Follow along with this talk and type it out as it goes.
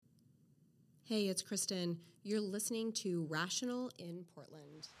Hey, it's Kristen. You're listening to Rational in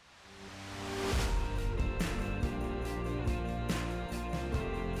Portland.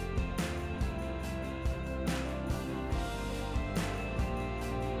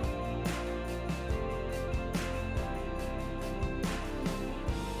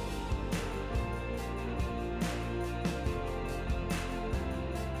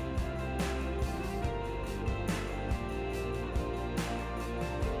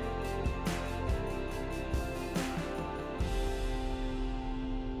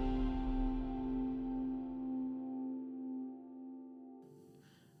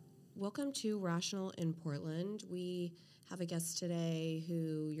 Welcome to Rational in Portland. We have a guest today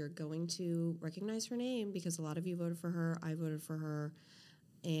who you're going to recognize her name because a lot of you voted for her. I voted for her.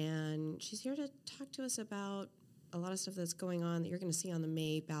 And she's here to talk to us about a lot of stuff that's going on that you're going to see on the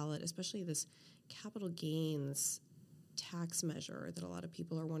May ballot, especially this capital gains tax measure that a lot of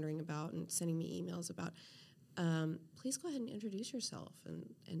people are wondering about and sending me emails about. Please go ahead and introduce yourself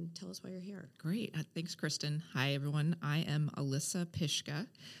and tell us why you're here. Great. Thanks, Kristen. Hi, everyone. I am Alisa Pyszka.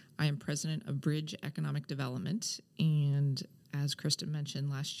 I am president of Bridge Economic Development. And as Kristen mentioned,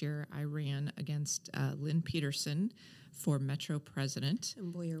 last year I ran against Lynn Peterson for Metro president.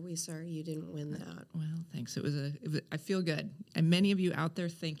 And boy, are we sorry you didn't win that. Well, thanks. I feel good. And many of you out there,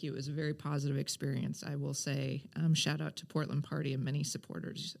 thank you. It was a very positive experience. I will say, shout out to Portland Party and many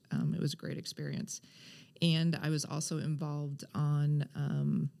supporters. It was a great experience. And I was also involved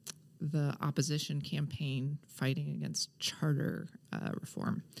on the opposition campaign fighting against charter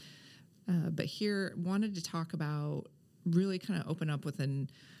reform. But here, wanted to talk about, really kind of open up with an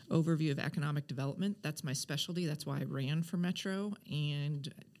overview of economic development. That's my specialty. That's why I ran for Metro.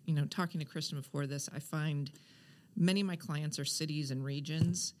 And, talking to Kristen before this, I find many of my clients are cities and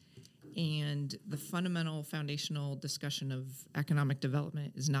regions, and the fundamental foundational discussion of economic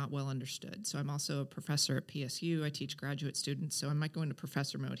development is not well understood. So I'm also a professor at PSU. I teach graduate students, so I might go into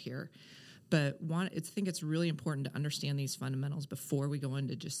professor mode here. But I think it's really important to understand these fundamentals before we go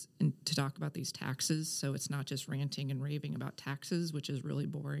into to talk about these taxes. So it's not just ranting and raving about taxes, which is really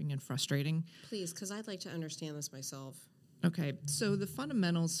boring and frustrating. Please, because I'd like to understand this myself. Okay, so the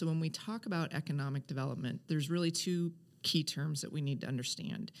fundamentals. So when we talk about economic development, there's really two key terms that we need to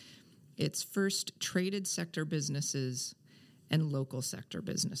understand. It's first traded sector businesses and local sector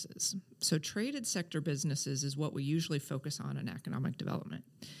businesses. So traded sector businesses is what we usually focus on in economic development.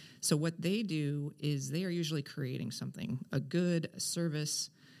 So what they do is they are usually creating something, a good, a service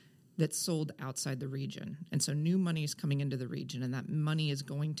that's sold outside the region. And so new money is coming into the region, and that money is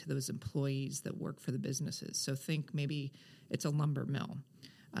going to those employees that work for the businesses. So think maybe it's a lumber mill,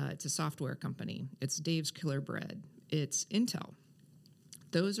 it's a software company, it's Dave's Killer Bread, it's Intel.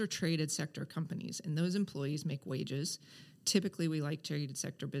 Those are traded sector companies, and those employees make wages. Typically, we like traded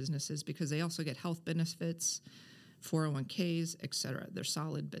sector businesses because they also get health benefits, 401ks, et cetera. They're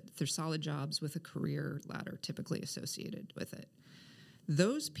solid jobs with a career ladder typically associated with it.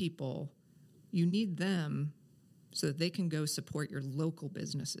 Those people, you need them so that they can go support your local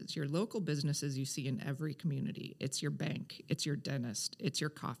businesses. Your local businesses you see in every community. It's your bank, it's your dentist, it's your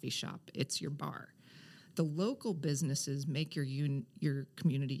coffee shop, it's your bar. The local businesses make your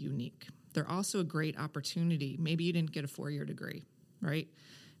community unique. They're also a great opportunity. Maybe you didn't get a 4-year degree, right?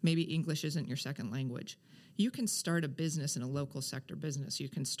 Maybe English isn't your second language. You can start a business in a local sector business. You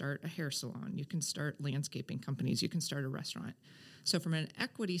can start a hair salon. You can start landscaping companies. You can start a restaurant. So from an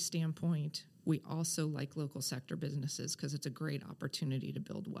equity standpoint, we also like local sector businesses because it's a great opportunity to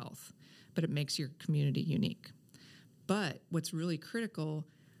build wealth, but it makes your community unique. But what's really critical,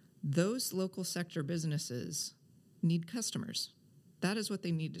 those local sector businesses need customers. That is what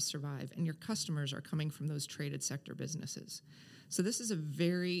they need to survive, and your customers are coming from those traded sector businesses. So this is a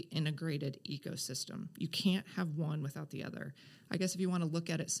very integrated ecosystem. You can't have one without the other. I guess if you want to look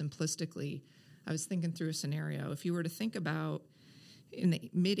at it simplistically, I was thinking through a scenario. If you were to think about in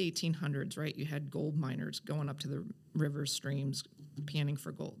the mid-1800s, right, you had gold miners going up to the rivers, streams, panning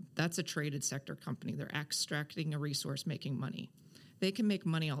for gold. That's a traded sector company. They're extracting a resource, making money. They can make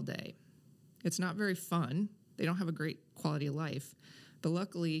money all day. It's not very fun. They don't have a great quality of life. But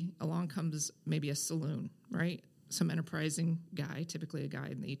luckily, along comes maybe a saloon, right? Some enterprising guy, typically a guy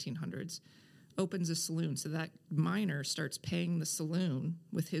in the 1800s, opens a saloon. So that miner starts paying the saloon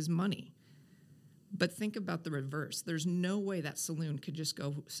with his money. But think about the reverse. There's no way that saloon could just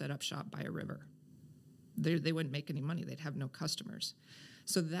go set up shop by a river. They wouldn't make any money. They'd have no customers.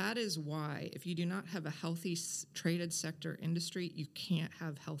 So that is why if you do not have a healthy traded sector industry, you can't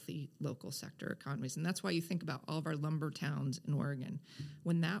have healthy local sector economies. And that's why you think about all of our lumber towns in Oregon.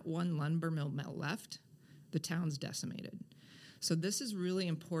 When that one lumber mill left, the town's decimated. So this is really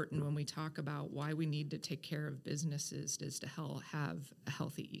important when we talk about why we need to take care of businesses, is to have a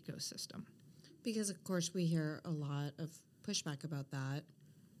healthy ecosystem. Because, of course, we hear a lot of pushback about that.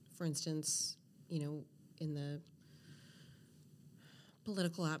 For instance, in the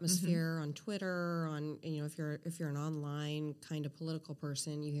political atmosphere on Twitter, if you're an online kind of political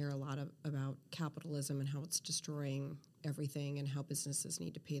person, you hear a lot about capitalism and how it's destroying everything and how businesses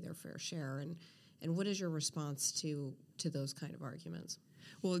need to pay their fair share. And what is your response to those kind of arguments?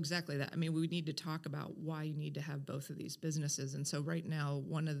 Well, exactly that. I mean, we need to talk about why you need to have both of these businesses. And so right now,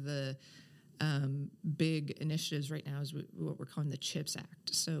 one of the big initiatives right now is what we're calling the CHIPS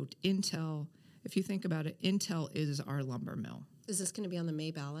Act. So Intel, if you think about it, Intel is our lumber mill. Is this going to be on the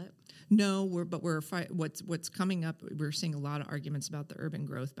May ballot? No, what's coming up. We're seeing a lot of arguments about the urban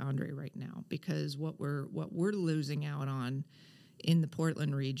growth boundary right now, because what we're losing out on in the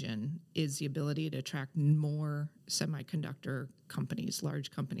Portland region is the ability to attract more semiconductor companies, large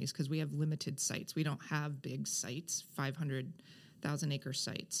companies, because we have limited sites. We don't have big sites, 500,000 acre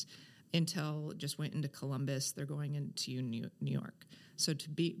sites. Intel just went into Columbus. They're going into New York. So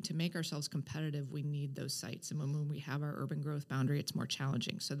to make ourselves competitive, we need those sites. And when we have our urban growth boundary, it's more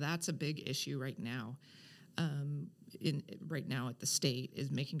challenging. So that's a big issue right now. Right now at the state, is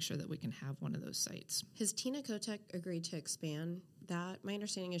making sure that we can have one of those sites. Has Tina Kotek agreed to expand that? My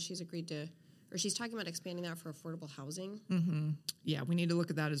understanding is she's talking about expanding that for affordable housing. Mm-hmm. Yeah, we need to look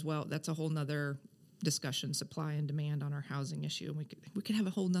at that as well. That's a whole nother discussion, supply and demand on our housing issue, and we could have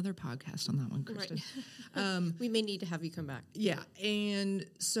a whole nother podcast on that one, Kristen. Right. We may need to have you come back. Yeah, and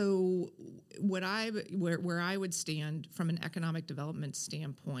so where I would stand from an economic development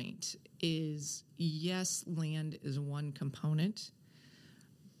standpoint is, yes, land is one component,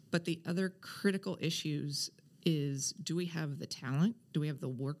 but the other critical issues is, do we have the talent? Do we have the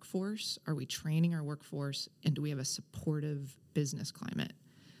workforce? Are we training our workforce? And do we have a supportive business climate?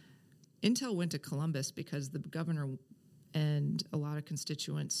 Intel went to Columbus because the governor and a lot of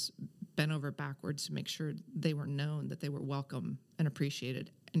constituents bent over backwards to make sure they were known, that they were welcome and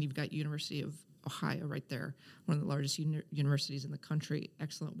appreciated. And you've got University of Ohio right there, one of the largest universities in the country,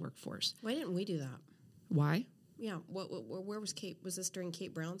 excellent workforce. Why didn't we do that? Why? Yeah. Where was Kate? Was this during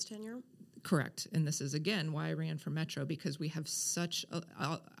Kate Brown's tenure? Correct. And this is, again, why I ran for Metro, because we have such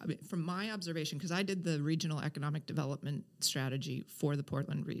from my observation, because I did the regional economic development strategy for the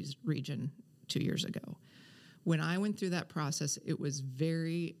Portland region 2 years ago. When I went through that process, it was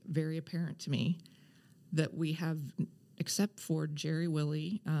very, very apparent to me that we have, except for Jerry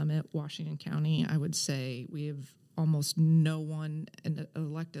Willey at Washington County, I would say we have almost no one in the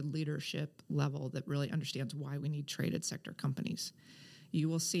elected leadership level that really understands why we need traded sector companies. You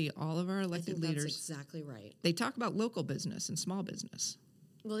will see all of our elected leaders. That's exactly right. They talk about local business and small business.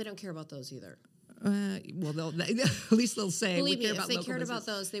 Well, they don't care about those either. Well, at least they'll say. Believe me, if they cared business. about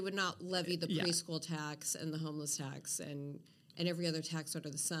those, they would not levy the preschool tax and the homeless tax and every other tax under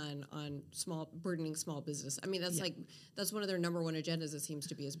the sun on burdening small business. I mean, that's one of their number one agendas. It seems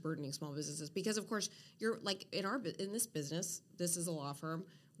to be, is burdening small businesses, because of course you're like in this business. This is a law firm.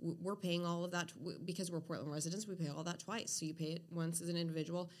 We're paying all of that because we're Portland residents. We pay all that twice. So you pay it once as an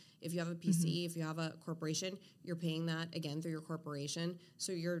individual. If you have a PC, if you have a corporation, you're paying that again through your corporation.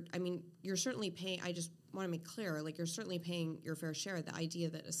 So you're certainly paying. I just want to make clear, like, you're certainly paying your fair share. The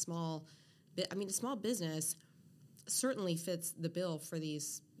idea that a small business certainly fits the bill for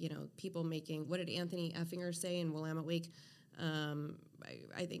these, people making. What did Anthony Effinger say in Willamette Week?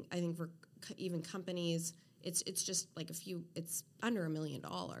 I think for even companies. It's just like it's under $1 million in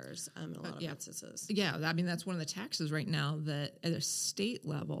a lot of instances. Yeah, I mean, that's one of the taxes right now that at a state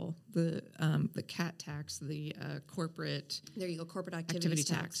level, the CAT tax, the corporate... There you go, corporate activity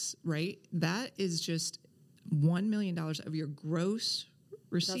tax. Right? That is just $1 million of your gross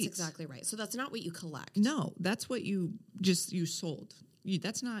receipts. That's exactly right. So that's not what you collect. No, that's what you sold.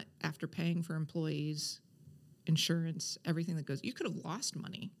 That's not after paying for employees, insurance, everything that goes... You could have lost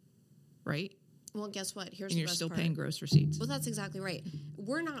money, right? Well, guess what? Here's and the you're best still part. paying gross receipts. Well, that's exactly right.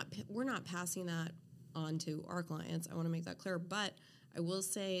 We're not passing that on to our clients. I want to make that clear. But I will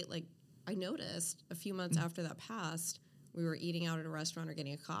say, like, I noticed a few months after that passed, we were eating out at a restaurant or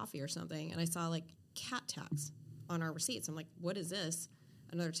getting a coffee or something, and I saw like CAT tax on our receipts. I'm like, what is this?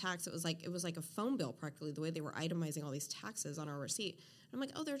 Another tax. It was like a phone bill practically, the way they were itemizing all these taxes on our receipt. I'm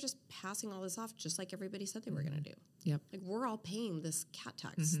like, oh, they're just passing all this off just like everybody said they were going to do. Yep. Like, we're all paying this CAT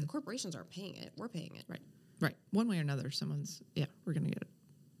tax. The corporations aren't paying it. We're paying it. Right. One way or another, we're going to get it.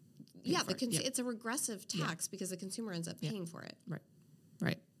 Yeah, it's a regressive tax because the consumer ends up paying for it.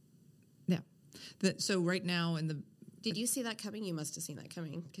 Right. Yeah. So right now in the... Did you see that coming? You must have seen that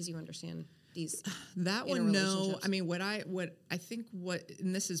coming because you understand That one, no. I mean,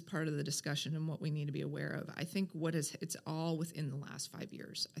 and this is part of the discussion and what we need to be aware of. I think it's all within the last 5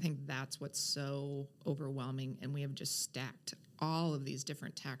 years. I think that's what's so overwhelming, and we have just stacked all of these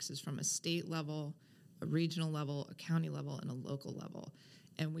different taxes from a state level, a regional level, a county level, and a local level.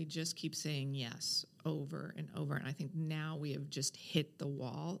 And we just keep saying yes over and over. And I think now we have just hit the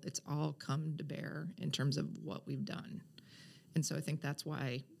wall. It's all come to bear in terms of what we've done. And so I think that's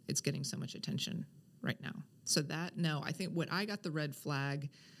why it's getting so much attention right now. So I think what I got the red flag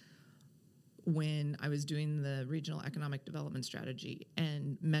when I was doing the regional economic development strategy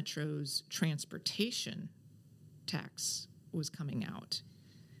and Metro's transportation tax was coming out.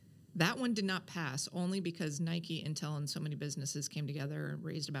 That one did not pass only because Nike, Intel, and so many businesses came together and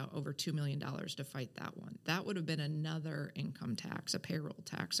raised about over $2 million to fight that one. That would have been another income tax, a payroll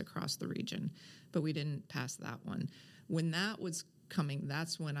tax across the region, but we didn't pass that one. When that was coming,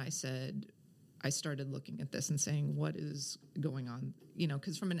 that's when I started looking at this and saying, what is going on?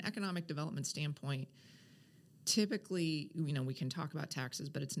 Because from an economic development standpoint, typically, we can talk about taxes,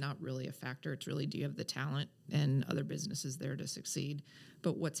 but it's not really a factor. It's really, do you have the talent and other businesses there to succeed?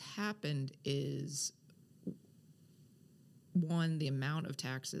 But what's happened is, one, the amount of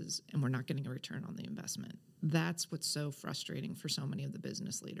taxes, and we're not getting a return on the investment. That's what's so frustrating for so many of the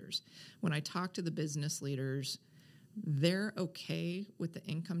business leaders. When I talk to the business leaders, they're okay with the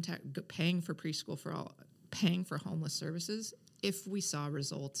income tax, paying for preschool for all, paying for homeless services, if we saw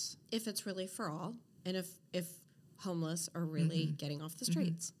results. If it's really for all, and if homeless are really getting off the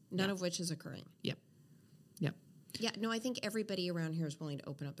streets, none of which is occurring. Yep. Yeah, no, I think everybody around here is willing to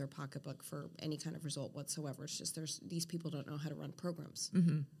open up their pocketbook for any kind of result whatsoever. It's just these people don't know how to run programs.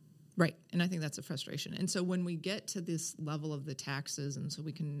 Right, and I think that's a frustration. And so when we get to this level of the taxes, and so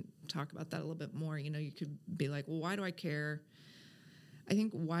we can talk about that a little bit more, you could be like, well, why do I care? I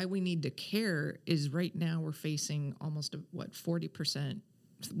think why we need to care is right now we're facing almost 40%,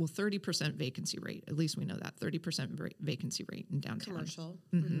 30% vacancy rate. At least we know that, 30% vacancy rate in downtown. Commercial.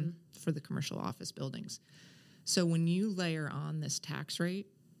 For the commercial office buildings. So when you layer on this tax rate,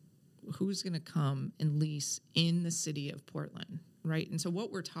 who's going to come and lease in the city of Portland, right? And so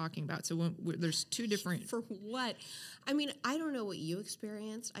what we're talking about, there's two different... For what? I mean, I don't know what you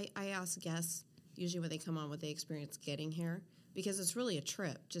experienced. I ask guests usually when they come on what they experience getting here, because it's really a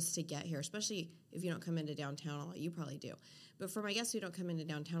trip just to get here, especially if you don't come into downtown a lot. You probably do. But for my guests who don't come into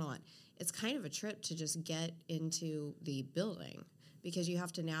downtown a lot, it's kind of a trip to just get into the building, because you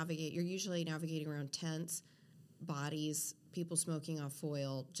have to navigate. You're usually navigating around tents, bodies, people smoking off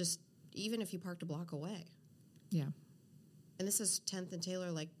foil, just even if you parked a block away. Yeah. And this is 10th and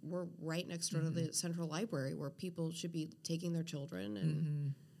Taylor, like we're right next door to the Central Library, where people should be taking their children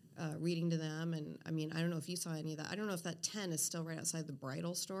and reading to them. And I mean, I don't know if you saw any of that. I don't know if that 10 is still right outside the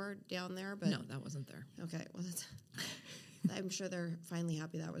bridal store down there. But no, that wasn't there. Okay, well, I'm sure they're finally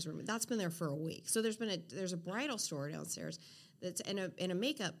happy that was removed. That's been there for a week. So there's a bridal store downstairs that's in a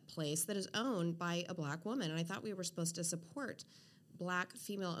makeup place that is owned by a black woman. And I thought we were supposed to support black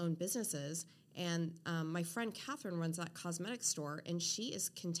female-owned businesses. And my friend Catherine runs that cosmetic store, and she is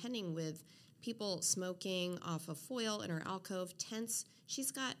contending with people smoking off of foil in her alcove, tents. She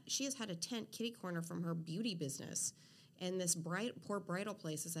has had a tent kitty corner from her beauty business, and this poor bridal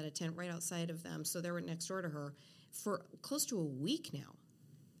place is at a tent right outside of them. So they were next door to her for close to a week now.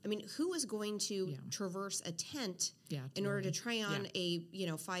 I mean, who is going to traverse a tent in order to try on a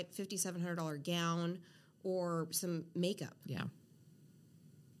 $5,700 gown or some makeup? Yeah.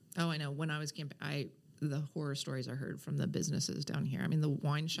 Oh, I know. When I was camping, the horror stories I heard from the businesses down here. I mean, the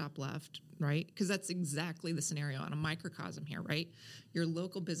wine shop left, right? Because that's exactly the scenario on a microcosm here, right? Your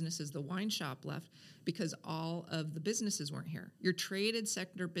local businesses, the wine shop left because all of the businesses weren't here. Your traded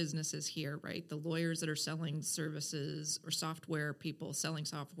sector businesses here, right? The lawyers that are selling services or software people selling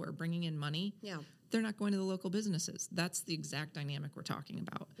software, bringing in money. Yeah. They're not going to the local businesses. That's the exact dynamic we're talking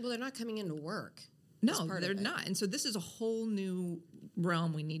about. Well, they're not coming into work. No, they're not. And so this is a whole new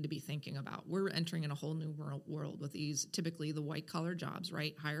realm we need to be thinking about. We're entering in a whole new world with these, typically the white-collar jobs,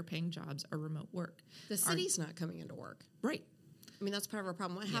 right? Higher-paying jobs are remote work. The city's not coming into work. Right. I mean, that's part of our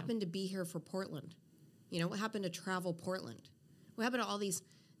problem. What happened to be here for Portland? What happened to travel Portland? What happened to all these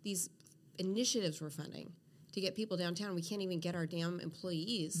initiatives we're funding to get people downtown? We can't even get our damn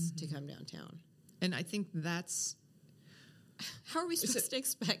employees to come downtown. And I think that's... How are we supposed to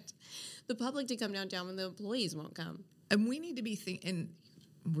expect the public to come downtown when the employees won't come? And we need to be thinking,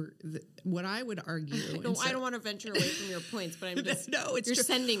 what I would argue. I don't want to venture away from your points, but I'm just no, it's you're true.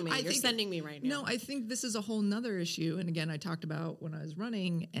 sending me. You're sending me right now. No, I think this is a whole nother issue. And again, I talked about when I was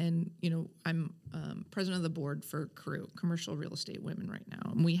running, and I'm president of the board for CREW, Commercial Real Estate Women, right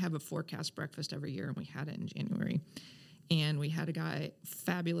now, and we have a forecast breakfast every year, and we had it in January, and we had a guy,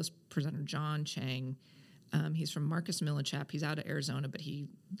 fabulous presenter, John Chang. He's from Marcus Millichap. He's out of Arizona, but he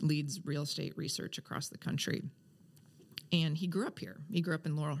leads real estate research across the country. And he grew up here. He grew up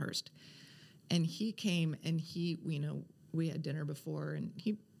in Laurelhurst. And he came and we had dinner before, and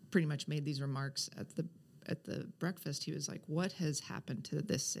he pretty much made these remarks at the breakfast. He was like, "What has happened to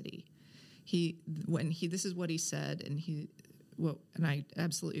this city?" This is what he said, and I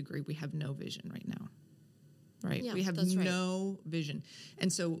absolutely agree. We have no vision right now. Right? Yeah, we have that's no vision.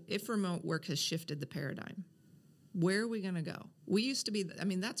 And so if remote work has shifted the paradigm, where are we going to go? We used to be,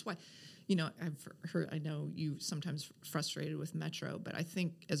 that's why, I know you sometimes frustrated with Metro, but I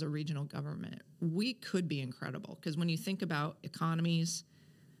think as a regional government, we could be incredible. Because when you think about economies,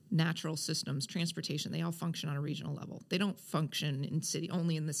 natural systems, transportation, they all function on a regional level. They don't function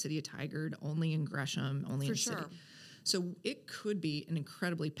only in the city of Tigard, only in Gresham, only in the city. So it could be an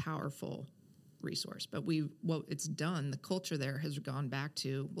incredibly powerful resource. But what it's done, the culture there has gone back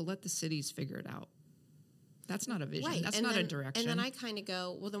to, well, let the cities figure it out. That's not a vision. Right. That's not a direction. And then I kind of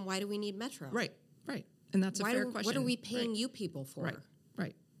go, well, then why do we need Metro? Right. And that's a fair question. What are we paying you people for?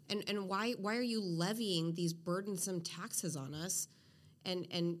 Right. And why are you levying these burdensome taxes on us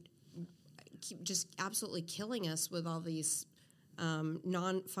and keep just absolutely killing us with all these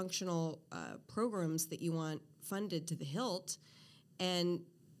non-functional programs that you want funded to the hilt? And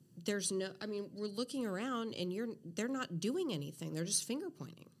there's we're looking around and they're not doing anything. They're just finger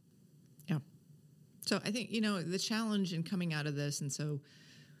pointing. Yeah. So I think, the challenge in coming out of this, and so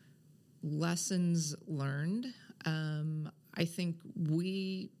lessons learned, I think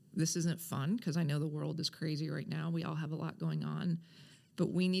this isn't fun because I know the world is crazy right now. We all have a lot going on,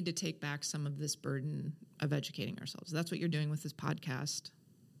 but we need to take back some of this burden of educating ourselves. That's what you're doing with this podcast.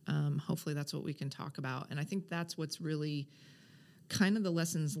 Hopefully that's what we can talk about. And I think that's what's really kind of the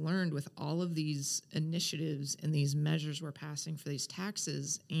lessons learned with all of these initiatives and these measures we're passing for these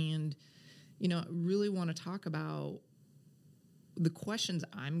taxes. And, I really want to talk about the questions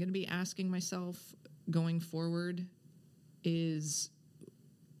I'm going to be asking myself going forward is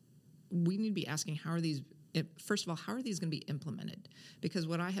we need to be asking first of all, how are these going to be implemented? Because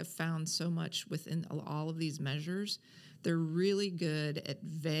what I have found so much within all of these measures, they're really good at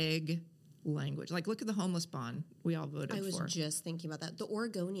vague language. Like, look at the homeless bond we all voted for. I was just thinking about that. The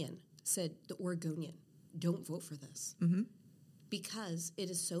Oregonian said, don't vote for this. Mm-hmm. Because it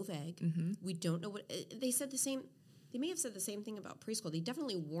is so vague. Mm-hmm. We don't know what... They said the same... They may have said the same thing about preschool. They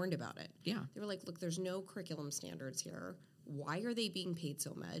definitely warned about it. Yeah. They were like, look, there's no curriculum standards here. Why are they being paid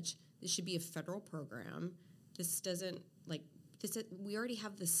so much? This should be a federal program. This doesn't, we already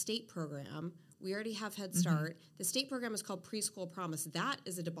have the state program. We already have Head Start. Mm-hmm. The state program is called Preschool Promise. That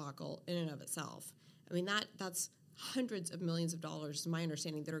is a debacle in and of itself. That's hundreds of millions of dollars, is my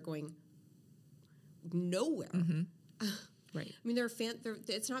understanding, that are going nowhere. Mm-hmm. Right.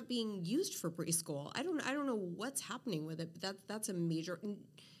 It's not being used for preschool. I don't know what's happening with it, but that's a major.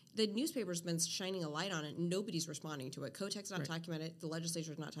 The newspaper's been shining a light on it, and nobody's responding to it. COTEC's not talking about it. The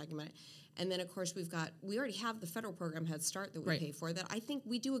legislature's not talking about it. And then, of course, we already have the federal program Head Start that we pay for that I think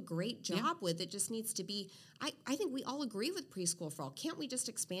we do a great job with. It just needs to be. I think we all agree with Preschool for All. Can't we just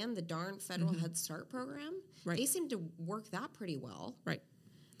expand the darn federal Head Start program? Right. They seem to work that pretty well. Right.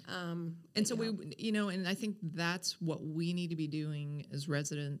 And so and I think that's what we need to be doing as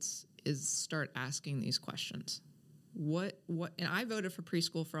residents is start asking these questions. And I voted for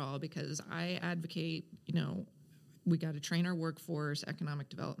Preschool for All because I advocate, we got to train our workforce, economic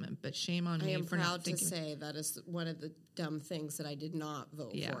development, but shame on me for not thinking. I am proud to say that is one of the dumb things that I did not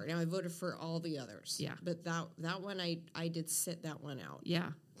vote for. Now, I voted for all the others. Yeah. But that one, I did sit that one out.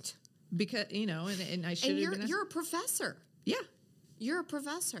 Yeah. Because, and I should have been. You're a professor. Yeah. You're a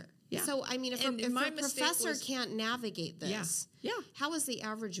professor. Yeah. So, if a professor can't navigate this, how is the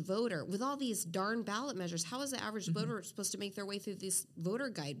average voter, with all these darn ballot measures, how is the average voter supposed to make their way through this voter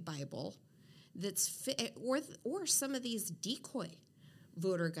guide Bible that's fit, or some of these decoy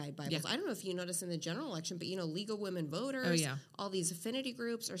voter guide Bibles? I don't know if you notice in the general election, but, Legal Women Voters, all these affinity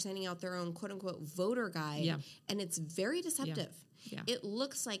groups are sending out their own quote-unquote voter guide, and it's very deceptive. Yeah. It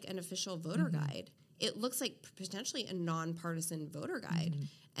looks like an official voter guide. It looks like potentially a nonpartisan voter guide. Mm-hmm.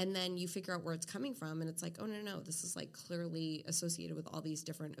 And then you figure out where it's coming from, and it's like, oh, no, this is clearly associated with all these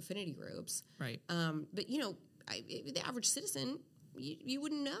different affinity groups. Right. But, the average citizen you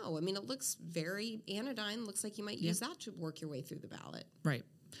wouldn't know. I mean, it looks very anodyne. Looks like you might use that to work your way through the ballot. Right.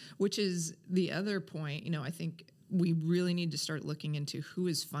 Which is the other point. I think we really need to start looking into who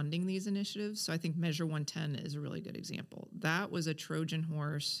is funding these initiatives. So I think Measure 110 is a really good example. That was a Trojan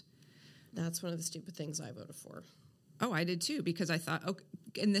horse. That's one of the stupid things I voted for. Oh, I did too, because I thought, okay,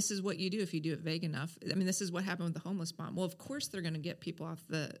 and this is what you do if you do it vague enough. I mean, this is what happened with the homeless bomb. Well, of course they're going to get people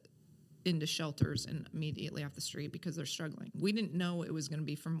into shelters and immediately off the street because they're struggling. We didn't know it was going to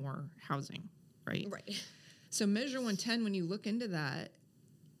be for more housing, right? Right. So Measure 110, when you look into that,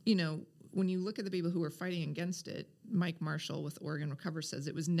 when you look at the people who are fighting against it, Mike Marshall with Oregon Recover says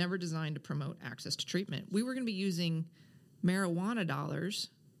it was never designed to promote access to treatment. We were going to be using marijuana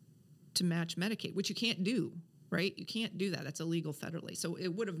dollars to match Medicaid, which you can't do. Right? You can't do that. That's illegal federally. So it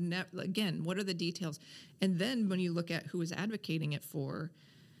would have again, what are the details? And then when you look at who was advocating for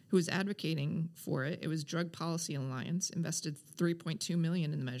it, it was Drug Policy Alliance, invested $3.2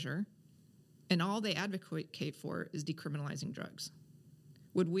 million in the measure. And all they advocate for is decriminalizing drugs.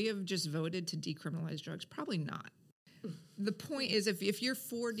 Would we have just voted to decriminalize drugs? Probably not. The point is, if you're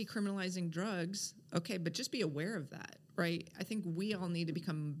for decriminalizing drugs, okay, but just be aware of that, right? I think we all need to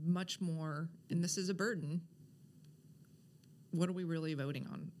become much more, and this is a burden, what are we really voting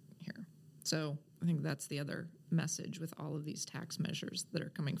on here? So I think that's the other message with all of these tax measures that are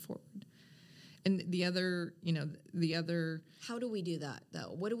coming forward. And the other, How do we do that,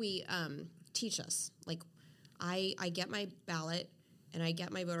 though? What do we teach us? Like, I get my ballot and I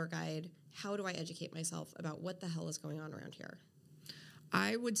get my voter guide. How do I educate myself about what the hell is going on around here?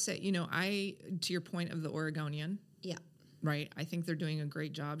 I would say, to your point of the Oregonian. Yeah. Right? I think they're doing a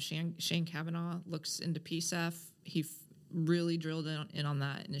great job. Shane Kavanaugh looks into PSEF. He really drilled in on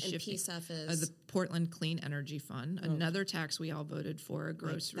that. And PSEF is? The Portland Clean Energy Fund, another tax we all voted for, a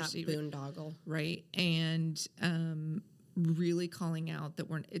gross receipt. That boondoggle. Right. And really calling out that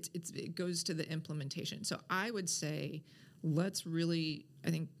it goes to the implementation. So I would say let's really,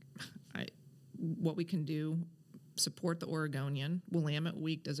 what we can do, support the Oregonian. Willamette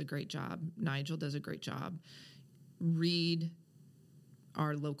Week does a great job. Nigel does a great job. Read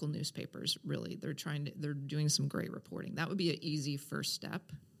our local newspapers, really. They're doing some great reporting. That would be an easy first step,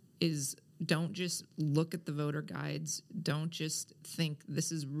 is don't just look at the voter guides. Don't just think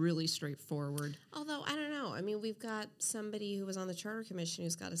this is really straightforward. Although, I don't know. I mean, we've got somebody who was on the Charter Commission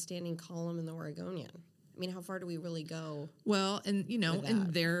who's got a standing column in the Oregonian. I mean, how far do we really go? Well, and,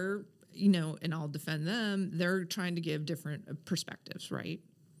 and they're, and I'll defend them, they're trying to give different perspectives, right?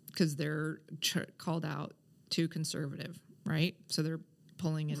 Because they're called out too conservative, right? So they're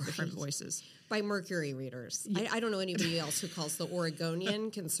pulling in different voices. By Mercury readers. Yeah. I don't know anybody else who calls the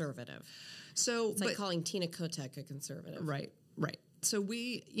Oregonian conservative. So it's like calling Tina Kotek a conservative. Right. So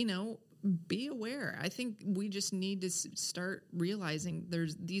we, be aware. I think we just need to start realizing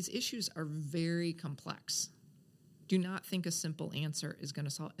these issues are very complex. Do not think a simple answer is going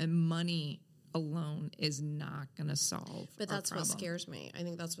to solve, and money alone is not going to solve. But that's what scares me. I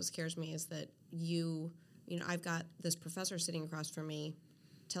think that's what scares me is that I've got this professor sitting across from me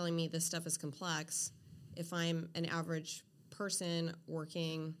telling me this stuff is complex. If I'm an average person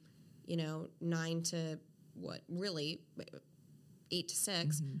working, 9 to 8 to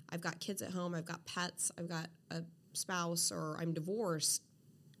 6, I've got kids at home, I've got pets, I've got a spouse, or I'm divorced,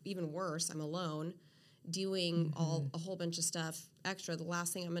 even worse, I'm alone, doing a whole bunch of stuff extra. The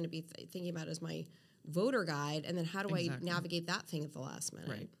last thing I'm going to be thinking about is my voter guide, and then how do I navigate that thing at the last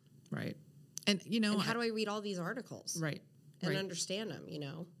minute? Right. And, and how do I read all these articles? Right. And understand them,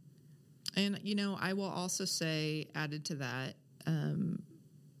 And, I will also say, added to that,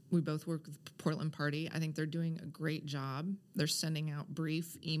 we both work with the Portland Party. I think they're doing a great job. They're sending out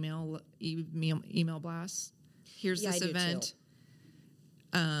brief email blasts. Here's this event.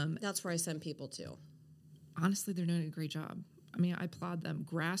 That's where I send people to. Honestly, they're doing a great job. I mean, I applaud them.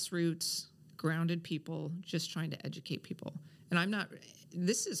 Grassroots, grounded people, just trying to educate people. And I'm not.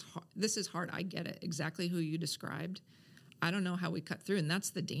 This is hard. I get it. Exactly who you described. I don't know how we cut through, and that's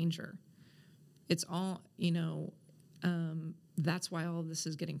the danger. It's all, that's why all of this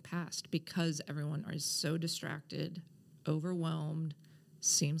is getting passed, because everyone is so distracted, overwhelmed,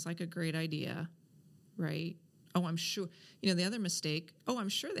 seems like a great idea, right? Oh, I'm sure. The other mistake, I'm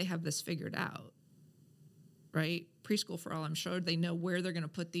sure they have this figured out, right? Preschool for All, I'm sure they know where they're going to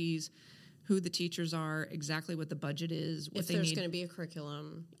put these, who the teachers are, exactly what the budget is, what they need. If there's going to be a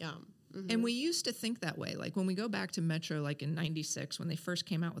curriculum, yeah. Mm-hmm. And we used to think that way. Like when we go back to Metro, like in 96, when they first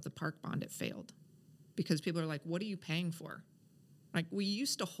came out with the park bond, it failed. Because people are like, what are you paying for? Like, we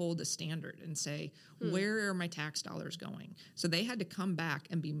used to hold a standard and say, where are my tax dollars going? So they had to come back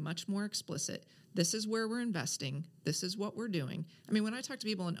and be much more explicit. This is where we're investing. This is what we're doing. I mean, when I talk to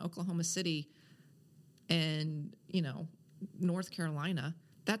people in Oklahoma City and, North Carolina,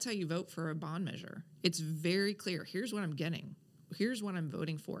 that's how you vote for a bond measure. It's very clear. Here's what I'm getting. Here's what I'm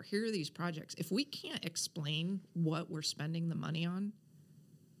voting for. Here are these projects. If we can't explain what we're spending the money on,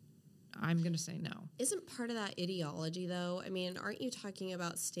 I'm going to say no. Isn't part of that ideology, though? I mean, aren't you talking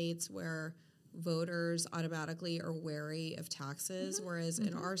about states where voters automatically are wary of taxes, whereas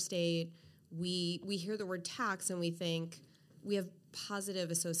in our state, we hear the word tax and we think we have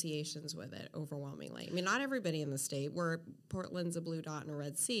positive associations with it overwhelmingly. I mean, not everybody in the state. Portland's a blue dot in a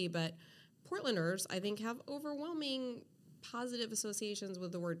red sea, but Portlanders, I think, have overwhelming positive associations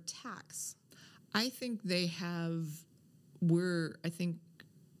with the word tax. I think they have.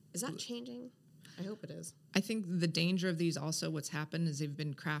 Is that changing? I hope it is. I think the danger of these also, what's happened is they've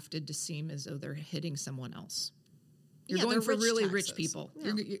been crafted to seem as though they're hitting someone else. You're going for really rich people.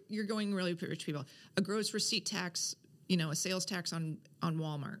 Yeah. You're going really rich people. A gross receipt tax, a sales tax on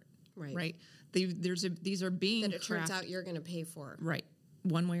Walmart. Right. These are being that it turns out you're going to pay for. Right.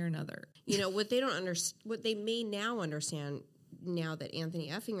 One way or another. What they don't understand, what they may now understand now that Anthony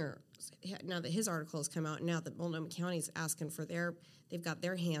Effinger, now that his article has come out, now that Multnomah County's asking for they've got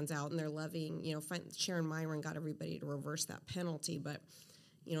their hands out and they're levying, Sharon Myron got everybody to reverse that penalty, but,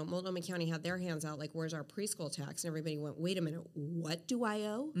 Multnomah County had their hands out, like, where's our preschool tax? And everybody went, wait a minute, what do I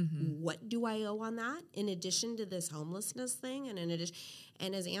owe? What do I owe on that? In addition to this homelessness thing, and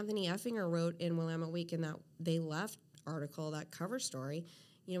as Anthony Effinger wrote in Willamette Week in that They Left article, that cover story,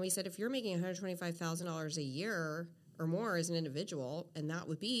 he said if you're making $125,000 a year or more as an individual, and that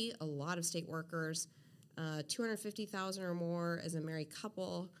would be a lot of state workers, $250,000 or more as a married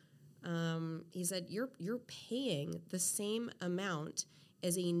couple. He said you're paying the same amount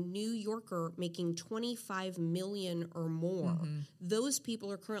as a New Yorker making $25 million or more. Those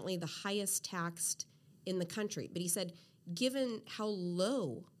people are currently the highest taxed in the country. But he said, given how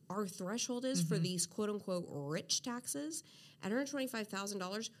low our threshold is for these quote unquote rich taxes, at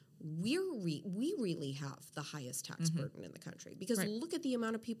 $125,000, we really have the highest tax burden in the country, because look at the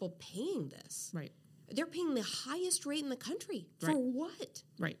amount of people paying this. Right. They're paying the highest rate in the country. For what?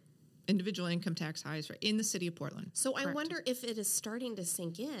 Right. Individual income tax highest rate in the city of Portland. So I wonder if it is starting to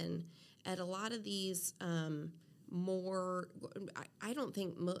sink in at a lot of these more. I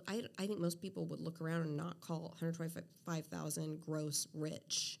think most people would look around and not call $125,000 gross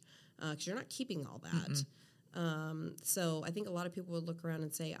rich, because you're not keeping all that. So I think a lot of people would look around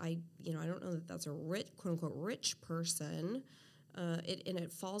and say, I don't know that that's a rich, quote unquote, rich person. And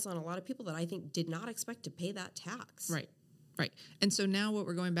it falls on a lot of people that I think did not expect to pay that tax. Right. And so now what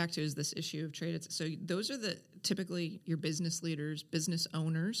we're going back to is this issue of trade. So those are typically your business leaders, business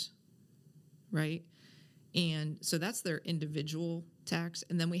owners, right? And so that's their individual tax.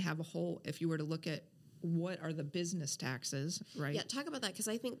 And then we have if you were to look at what are the business taxes, right? Yeah, talk about that, because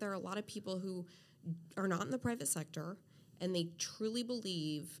I think there are a lot of people who are not in the private sector and they truly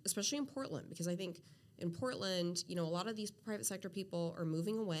believe, especially in Portland, because I think in Portland, a lot of these private sector people are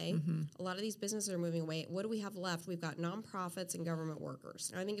moving away. A lot of these businesses are moving away. What do we have left? We've got nonprofits and government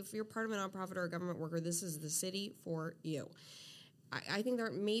workers. And I think if you're part of a nonprofit or a government worker, this is the city for you. I think there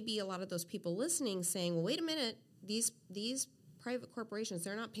may be a lot of those people listening saying, well, wait a minute, these private corporations,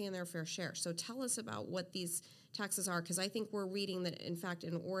 they're not paying their fair share. So tell us about what these taxes are, because I think we're reading that, in fact,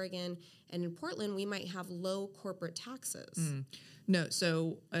 in Oregon and in Portland, we might have low corporate taxes. No,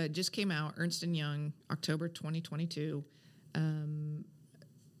 so just came out, Ernst & Young, October 2022,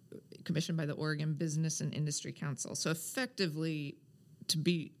 commissioned by the Oregon Business and Industry Council. So effectively, to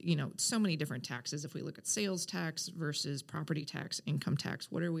be, so many different taxes. If we look at sales tax versus property tax, income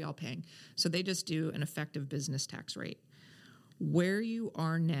tax, what are we all paying? So they just do an effective business tax rate. Where you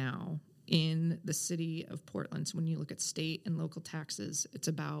are now in the city of Portland, so when you look at state and local taxes, it's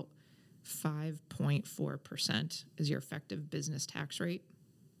about 5.4% is your effective business tax rate.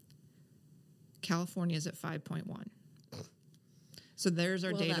 California is at 5.1. So there's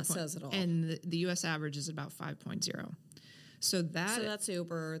our data that point. Says it all. And the U.S. average is about 5.0. So that's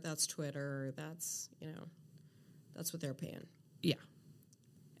Uber, that's Twitter, that's what they're paying. Yeah.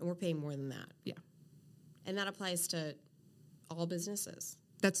 And we're paying more than that. Yeah. And that applies to all businesses.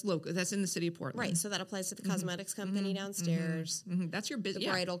 That's local. That's in the city of Portland. Right. So that applies to the cosmetics company downstairs. That's your business. The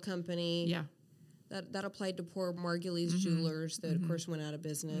bridal company. Yeah. That applied to poor Margulies Jewelers that, of course, went out of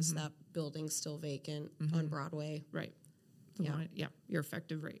business. That building's still vacant on Broadway. Right. Your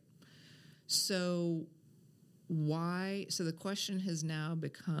effective rate. So why? So the question has now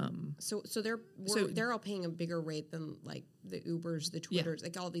become. So they're all paying a bigger rate than like the Ubers, the Twitters,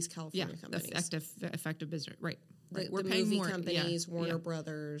 like all these California companies. The effective business, right? We're paying movie more companies, Warner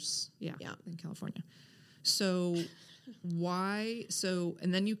Brothers, in California. So why? So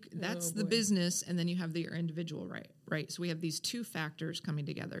and then that's the business, and then you have your individual right? So we have these two factors coming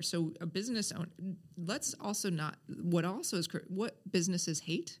together. So a business owner. Let's also not. What businesses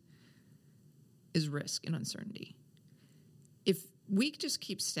hate is risk and uncertainty. If we just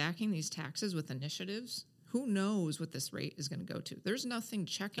keep stacking these taxes with initiatives, who knows what this rate is going to go to? There's nothing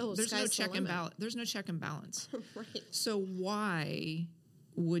checking. There's no check and balance. There's no check and balance. Right. So why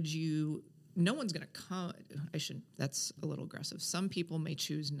would you? No one's going to come. That's a little aggressive. Some people may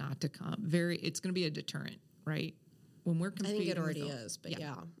choose not to come. It's going to be a deterrent, right? When we're competing, I think it already is. But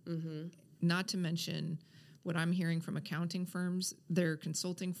yeah. Mm-hmm. Not to mention what I'm hearing from accounting firms. Their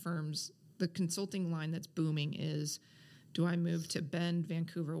consulting firms. The consulting line that's booming is, do I move to Bend,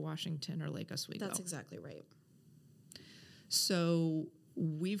 Vancouver, Washington, or Lake Oswego? That's exactly right. So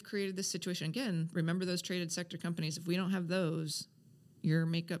we've created this situation. Again, remember those traded sector companies. If we don't have those, your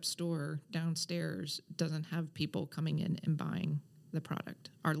makeup store downstairs doesn't have people coming in and buying the product.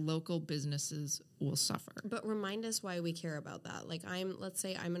 Our local businesses will suffer. But remind us why we care about that. Like let's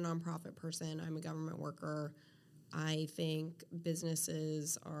say I'm a nonprofit person. I'm a government worker. I think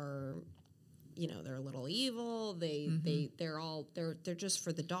businesses are... they're a little evil. They're just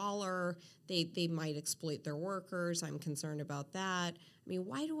for the dollar. They might exploit their workers. I'm concerned about that. I mean,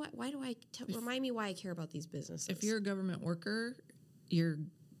 remind me why I care about these businesses. If you're a government worker, your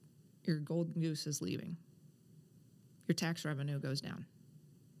golden goose is leaving. Your tax revenue goes down.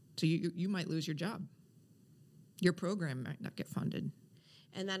 So you might lose your job. Your program might not get funded.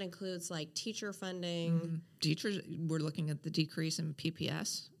 And that includes like teacher funding. Mm-hmm. Teachers, we're looking at the decrease in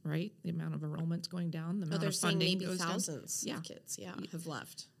PPS, right? The amount of enrollments going down, the amount of funding goes down. Thousands of kids, have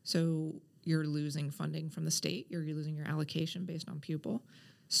left. So you're losing funding from the state. You're losing your allocation based on pupil.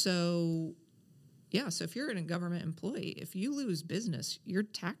 So, so if you're a government employee, if you lose business,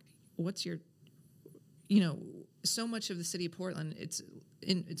 so much of the city of Portland,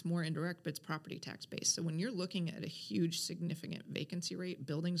 it's more indirect, but it's property tax based. So when you're looking at a huge, significant vacancy rate,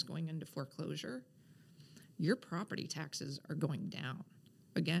 buildings going into foreclosure, your property taxes are going down.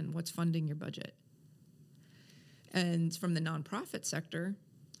 Again, what's funding your budget? And from the nonprofit sector...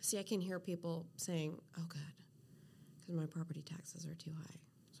 See, I can hear people saying, oh, good, because my property taxes are too high.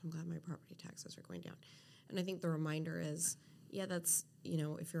 So I'm glad my property taxes are going down. And I think the reminder is, that's,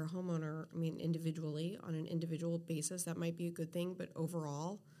 if you're a homeowner, individually, on an individual basis, that might be a good thing. But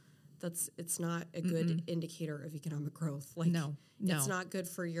overall, it's not a good indicator of economic growth. Like, no. It's not good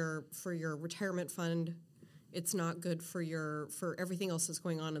for your retirement fund. It's not good for everything else that's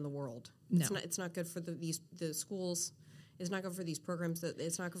going on in the world. No. It's not good for the schools. It's not good for these programs.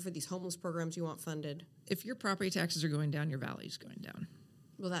 It's not good for these homeless programs you want funded. If your property taxes are going down, your value's going down.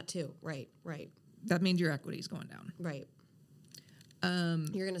 Well, that too. Right. That means your equity's going down. Right.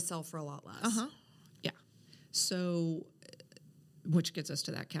 You're going to sell for a lot less. Yeah. So, which gets us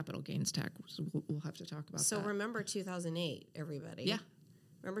to that capital gains tax. We'll have to talk about that. So remember 2008, everybody. Yeah.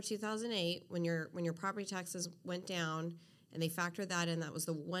 Remember 2008 when your property taxes went down and they factored that in. That was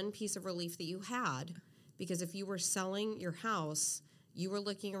the one piece of relief that you had, because if you were selling your house, you were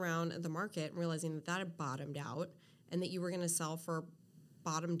looking around at the market and realizing that had bottomed out and that you were going to sell for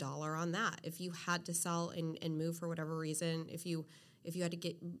bottom dollar on that. If you had to sell and move for whatever reason, if you had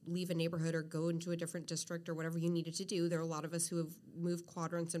to leave a neighborhood or go into a different district or whatever you needed to do, there are a lot of us who have moved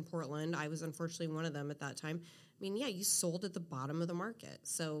quadrants in Portland. I was unfortunately one of them at that time. You sold at the bottom of the market.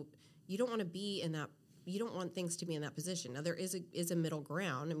 So you don't want to be in that. You don't want things to be in that position. Now there is a middle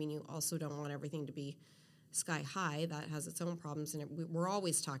ground. You also don't want everything to be sky high. That has its own problems, and we're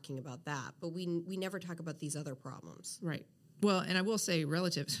always talking about that. But we never talk about these other problems. Right. Well, and I will say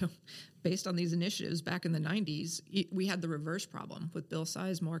so based on these initiatives back in the 90s, we had the reverse problem. With Bill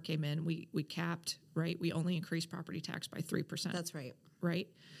Sizemore came in, we capped, right? We only increased property tax by 3%. That's right. Right?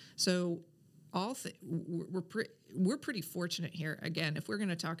 So we're pretty fortunate here. Again, if we're going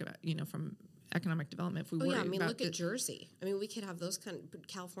to talk about, from economic development, if we worry about... look at Jersey. We could have those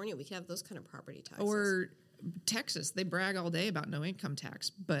California, we could have those kind of property taxes. Or Texas, they brag all day about no income tax,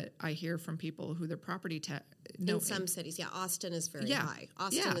 but I hear from people who their property tax... In some cities, Austin is very high.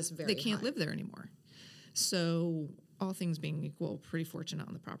 Austin is very high. They can't live there anymore. So all things being equal, pretty fortunate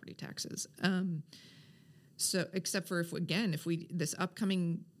on the property taxes. So except for if this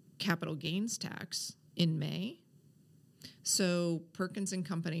upcoming capital gains tax in May. So Perkins and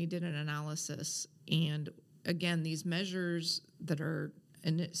Company did an analysis, and again, these measures that are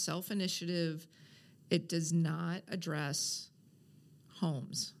self-initiative It does not address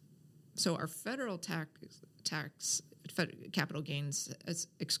homes. So our federal capital gains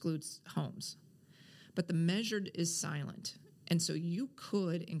excludes homes. But the measured is silent. And so you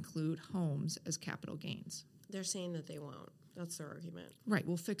could include homes as capital gains. They're saying that they won't. That's their argument. Right.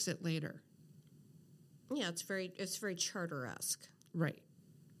 We'll fix it later. Yeah, it's very charter-esque. Right.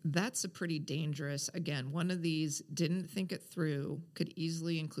 That's a pretty dangerous, again, one of these didn't think it through, could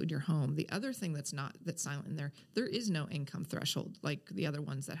easily include your home. The other thing that's silent in there is no income threshold like the other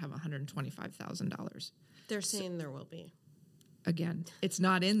ones that have $125,000. They're saying there will be. Again, it's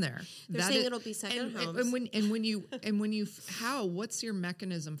not in there. They're saying it'll be second homes. What's your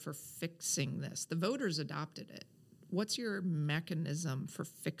mechanism for fixing this? The voters adopted it. What's your mechanism for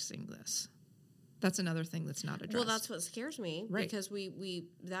fixing this? That's another thing that's not addressed. Well, that's what scares me, right? Because we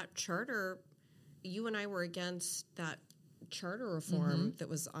that charter, you and I were against that charter reform that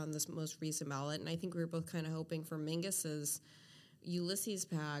was on this most recent ballot, and I think we were both kind of hoping for Mingus's Ulysses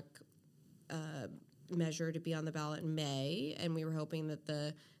PAC measure to be on the ballot in May, and we were hoping that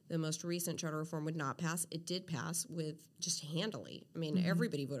the most recent charter reform would not pass. It did pass with just handily. I mean,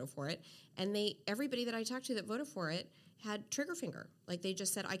 everybody voted for it, and everybody that I talked to that voted for it had trigger finger. Like they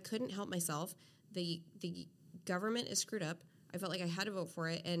just said, I couldn't help myself. The government is screwed up. I felt like I had to vote for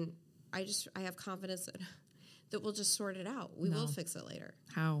it, and I have confidence that we'll just sort it out. We will fix it later.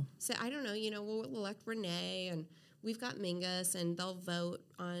 How? So I don't know. We'll elect Renee, and we've got Mingus, and they'll vote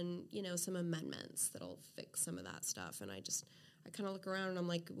on some amendments that'll fix some of that stuff. And I kind of look around and I'm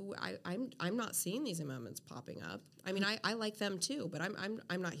like, I'm not seeing these amendments popping up. I mean, I like them too, but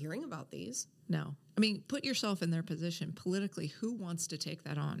I'm not hearing about these. No, I mean, put yourself in their position politically. Who wants to take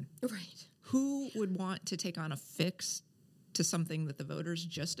that on? Right. Who would want to take on a fix to something that the voters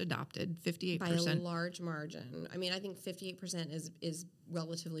just adopted? 58% by a large margin. I mean, I think 58% is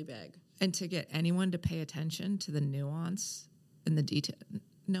relatively big. And to get anyone to pay attention to the nuance and the detail,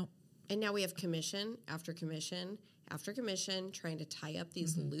 no. And now we have commission after commission after commission trying to tie up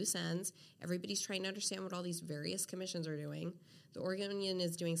these loose ends. Everybody's trying to understand what all these various commissions are doing. The Oregonian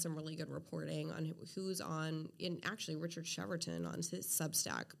is doing some really good reporting on who's on, and actually Richard Cheverton on his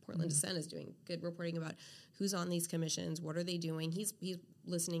Substack, Portland Dissent, is doing good reporting about who's on these commissions, what are they doing. He's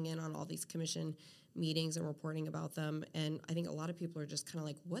listening in on all these commission meetings and reporting about them, and I think a lot of people are just kind of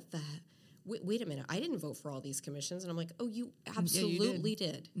like, what the heck? Wait a minute, I didn't vote for all these commissions. And I'm like, oh, you absolutely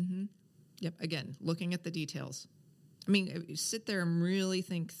did. Mm-hmm. Yep, again, looking at the details. I mean, you sit there and really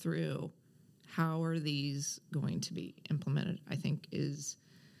think through how are these going to be implemented, I think is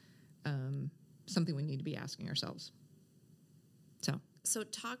something we need to be asking ourselves. So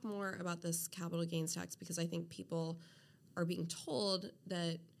talk more about this capital gains tax, because I think people are being told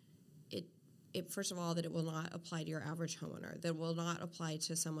that it first of all, that it will not apply to your average homeowner, that it will not apply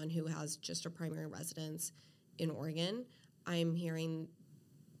to someone who has just a primary residence in Oregon. I'm hearing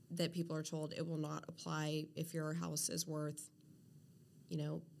that people are told it will not apply if your house is worth,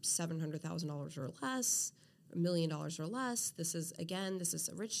 $700,000 or less, $1 million or less. This is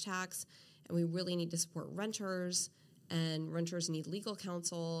a rich tax, and we really need to support renters, and renters need legal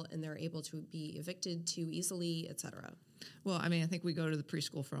counsel, and they're able to be evicted too easily, et cetera. Well, I mean, I think we go to the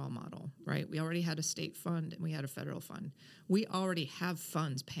preschool for all model, right? We already had a state fund and we had a federal fund. We already have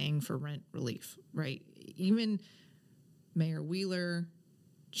funds paying for rent relief, right? Even Mayor Wheeler,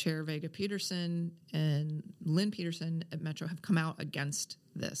 Chair Vega Peterson, and Lynn Peterson at Metro have come out against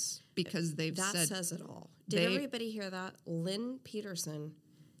this because they've said... That says it all. Did everybody hear that? Lynn Peterson.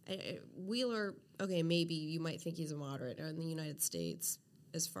 Wheeler, okay, maybe you might think he's a moderate in the United States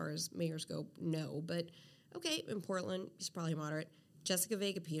as far as mayors go, no. But, okay, in Portland, he's probably moderate. Jessica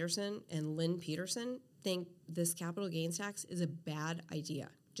Vega Peterson and Lynn Peterson think this capital gains tax is a bad idea.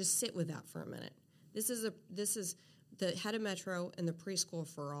 Just sit with that for a minute. This is the head of Metro and the preschool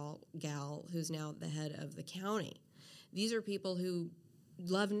for all gal who's now the head of the county. These are people who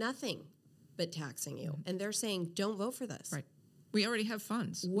love nothing but taxing you. And they're saying, don't vote for this. Right. We already have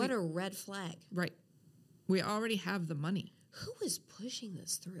funds. What a red flag. Right. We already have the money. Who is pushing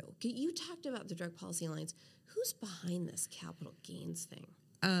this through? You talked about the Drug Policy Alliance. Who's behind this capital gains thing?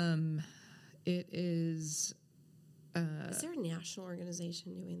 It is... is there a national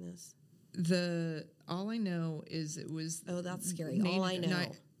organization doing this? All I know is it was... Oh, that's scary. All I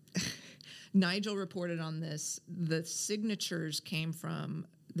know. Nigel reported on this. The signatures came from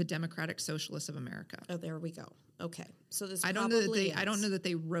the Democratic Socialists of America. Oh, there we go. Okay, so this I don't know that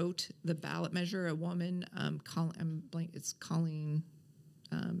they wrote the ballot measure. A woman, it's Colleen.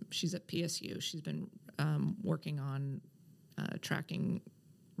 She's at PSU. She's been working on tracking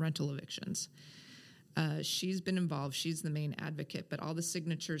rental evictions. She's been involved. She's the main advocate, but all the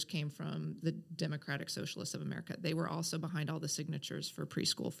signatures came from the Democratic Socialists of America. They were also behind all the signatures for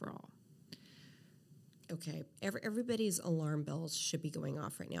preschool for all. Okay, everybody's alarm bells should be going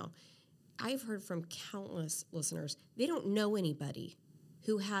off right now. I've heard from countless listeners, they don't know anybody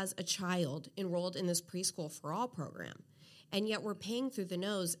who has a child enrolled in this preschool for all program. And yet we're paying through the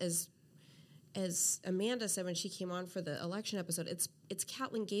nose, as Amanda said when she came on for the election episode, it's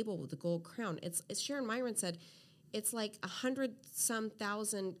Catelyn Gable with the gold crown. It's Sharon Myron said, it's like 100-some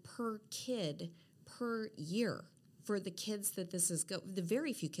thousand per kid per year for the kids that this is the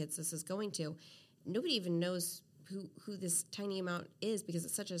very few kids this is going to. Nobody even knows who this tiny amount is because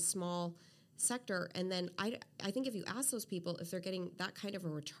it's such a small sector. And then I think if you ask those people if they're getting that kind of a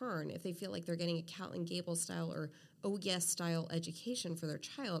return, if they feel like they're getting a Catelyn Gable style or oh yes style education for their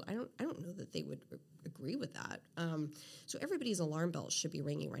child, I don't know that they would agree with that. So everybody's alarm bells should be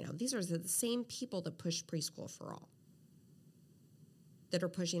ringing right now. These are the same people that push preschool for all, that are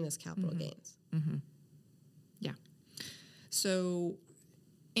pushing this capital gains. Mm-hmm. Yeah. So,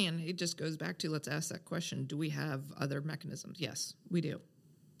 and it just goes back to, let's ask that question. Do we have other mechanisms? Yes, we do.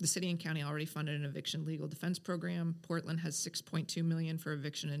 The city and county already funded an eviction legal defense program. Portland has $6.2 million for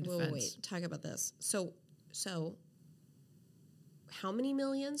eviction and defense. Wait, talk about this. So how many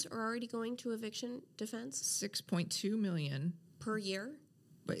millions are already going to eviction defense? $6.2 million per year.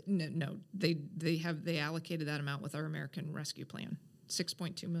 But no, they allocated that amount with our American Rescue Plan.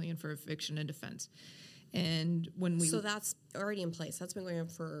 $6.2 million for eviction and defense. And so that's already in place. That's been going on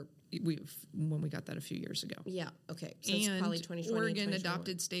for when we got that a few years ago. Yeah. Okay. So and it's probably 2020. Oregon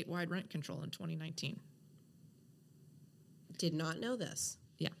adopted statewide rent control in 2019. Did not know this.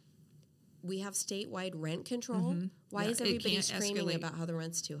 Yeah. We have statewide rent control. Mm-hmm. Why is everybody screaming about how the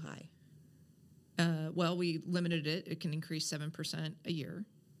rent's too high? Well, we limited it. It can increase 7% a year.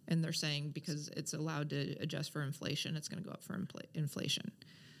 And they're saying because it's allowed to adjust for inflation, it's going to go up for inflation.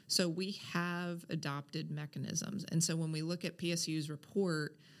 So we have adopted mechanisms. And so when we look at PSU's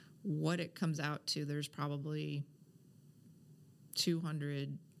report, what it comes out to, there's probably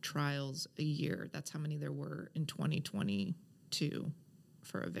 200 trials a year. That's how many there were in 2022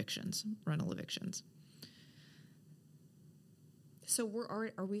 for evictions, rental evictions. So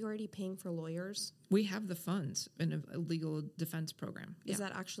are we already paying for lawyers? We have the funds in a legal defense program. Is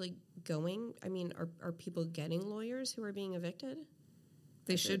that actually going? I mean, are people getting lawyers who are being evicted?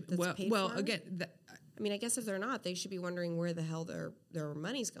 They should. Well, again, I mean, I guess if they're not, they should be wondering where the hell their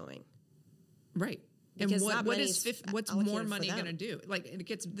money's going. Right. Because and what's more money going to do? Like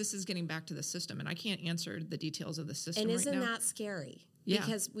this is getting back to the system, and I can't answer the details of the system. And isn't right now. that scary? Yeah.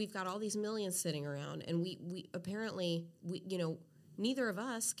 Because we've got all these millions sitting around, and we apparently neither of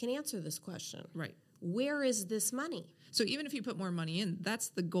us can answer this question. Right. Where is this money? So even if you put more money in, that's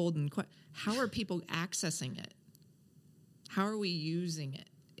the golden question. How are people accessing it? How are we using it?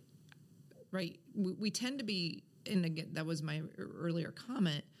 Right. We tend to be, and again, that was my earlier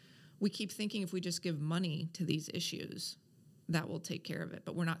comment, we keep thinking if we just give money to these issues, that will take care of it.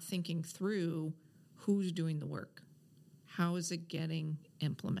 But we're not thinking through who's doing the work. How is it getting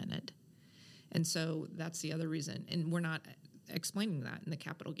implemented? And so that's the other reason. And we're not explaining that in the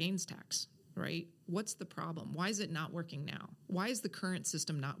capital gains tax, right? What's the problem? Why is it not working now? Why is the current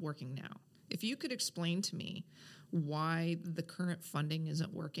system not working now? If you could explain to me why the current funding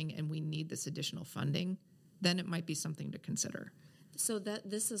isn't working and we need this additional funding, then it might be something to consider. So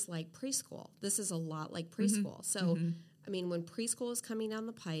this is like preschool. This is a lot like preschool. Mm-hmm. So, I mean, when preschool is coming down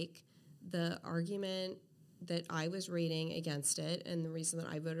the pike, the argument that I was reading against it, and the reason that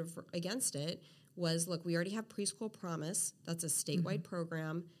I voted against it was, look, we already have Preschool Promise. That's a statewide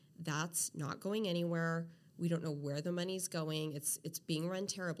program. That's not going anywhere. We don't know where the money's going. It's being run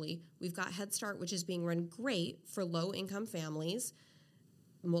terribly. We've got Head Start, which is being run great for low-income families.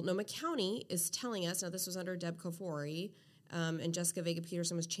 Multnomah County is telling us, now this was under Deb Kofori, and Jessica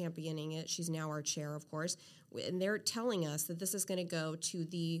Vega-Peterson was championing it. She's now our chair, of course. And they're telling us that this is going to go to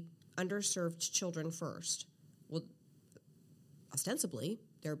the underserved children first. Well, ostensibly,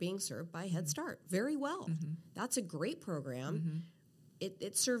 they're being served by Head Start very well. Mm-hmm. That's a great program. Mm-hmm.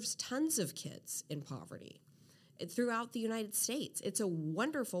 It serves tons of kids in poverty throughout the United States. It's a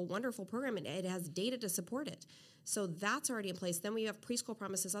wonderful, wonderful program, and it has data to support it. So that's already in place. Then we have Preschool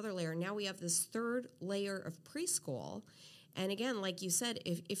Promise, this other layer. Now we have this third layer of preschool. And again, like you said,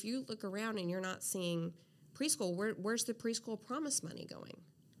 if you look around and you're not seeing preschool, where's the Preschool Promise money going?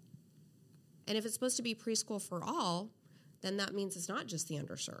 And if it's supposed to be preschool for all, then that means it's not just the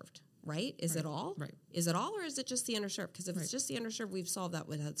underserved, right? Is it all? Right. Is it all, or is it just the underserved? Because if it's just the underserved, we've solved that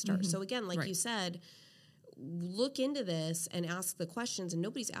with Head Start. Mm-hmm. So again, like you said, look into this and ask the questions, and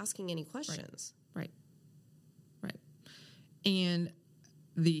nobody's asking any questions. Right. And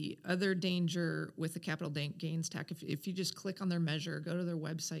the other danger with the capital gains tax, if you just click on their measure, go to their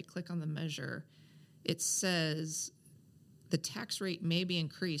website, click on the measure, it says the tax rate may be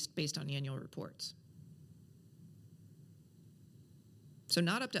increased based on annual reports. So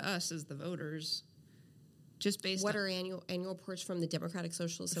not up to us as the voters, just based What on... are annual reports from the Democratic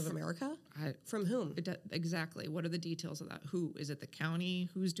Socialists of America? From whom? Exactly. What are the details of that? Who? Is it the county?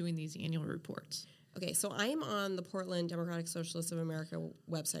 Who's doing these annual reports? Okay, so I'm on the Portland Democratic Socialists of America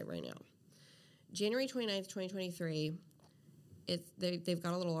website right now. January 29th, 2023, they've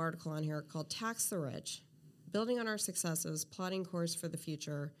got a little article on here called Tax the Rich, Building on Our Successes, Plotting Course for the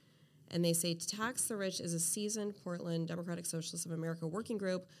Future. And they say Tax the Rich is a seasoned Portland Democratic Socialists of America working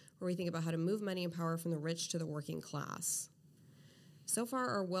group where we think about how to move money and power from the rich to the working class. So far,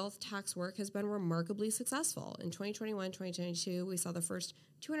 our wealth tax work has been remarkably successful. In 2021-2022, we saw the first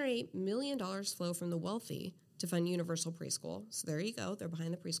 $208 million flow from the wealthy to fund universal preschool. So there you go. They're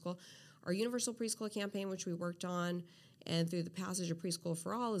behind the preschool. Our universal preschool campaign, which we worked on, and through the passage of Preschool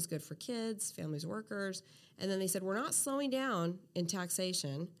for All, is good for kids, families, workers. And then they said, we're not slowing down in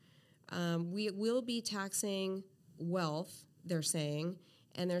taxation. We will be taxing wealth, they're saying,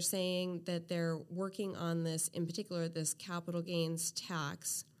 and they're saying that they're working on this, in particular, this capital gains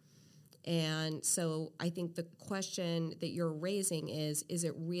tax. And so I think the question that you're raising is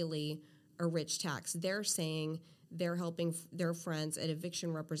it really a rich tax? They're saying they're helping their friends at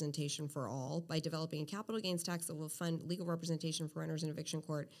Eviction Representation for All by developing a capital gains tax that will fund legal representation for renters in eviction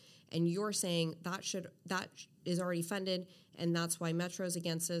court. And you're saying that is already funded, and that's why Metro is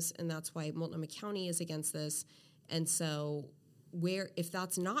against this, and that's why Multnomah County is against this. And so if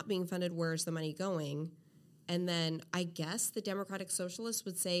that's not being funded, where's the money going? And then I guess the Democratic Socialists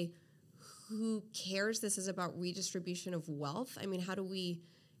would say, who cares? This is about redistribution of wealth. I mean,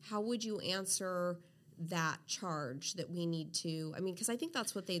 how would you answer that charge that we need to, because I think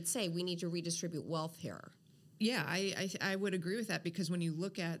that's what they'd say. We need to redistribute wealth here. Yeah, I would agree with that, because when you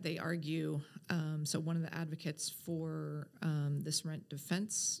look at, they argue, so one of the advocates for this rent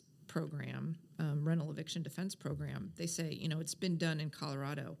defense program, rental eviction defense program, they say, it's been done in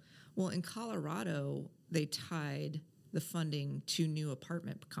Colorado. Well, in Colorado, they tied the funding to new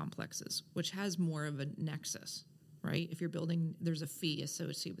apartment complexes, which has more of a nexus, right? If you're building, there's a fee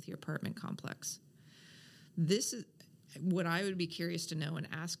associated with your apartment complex. This is what I would be curious to know and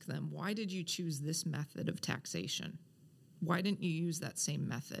ask them. Why did you choose this method of taxation? Why didn't you use that same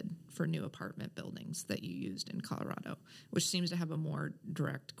method for new apartment buildings that you used in Colorado, which seems to have a more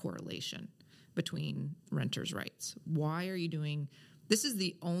direct correlation between renters' rights? Why are you doing... This is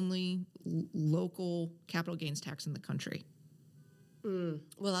the only local capital gains tax in the country. Well,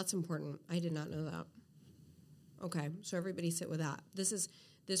 that's important. I did not know that. Okay, so everybody sit with that.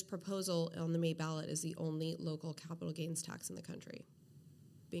 This proposal on the May ballot is the only local capital gains tax in the country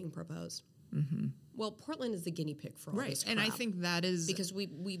being proposed. Mm-hmm. Well, Portland is the guinea pig for all this crap. And I think that is... Because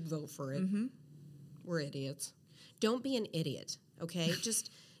we vote for it. Mm-hmm. We're idiots. Don't be an idiot, okay?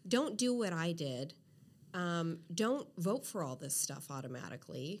 Just don't do what I did. Don't vote for all this stuff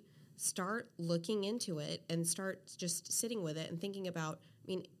automatically. Start looking into it and start just sitting with it and thinking about,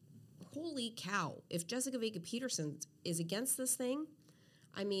 holy cow, if Jessica Vega Peterson is against this thing,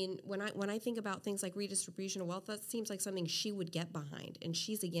 when I think about things like redistribution of wealth, that seems like something she would get behind, and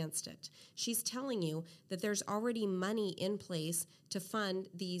she's against it. She's telling you that there's already money in place to fund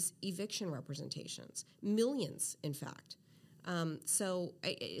these eviction representations, millions, in fact. So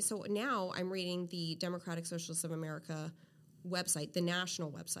now I'm reading the Democratic Socialists of America website, the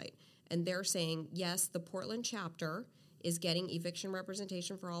national website, and they're saying, yes, the Portland chapter is getting eviction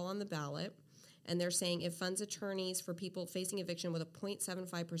representation for all on the ballot. And they're saying it funds attorneys for people facing eviction with a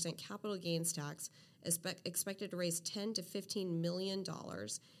 0.75% capital gains tax, expected to raise $10 to $15 million.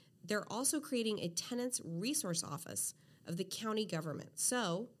 They're also creating a tenants resource office of the county government.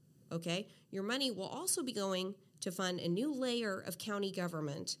 So, your money will also be going to fund a new layer of county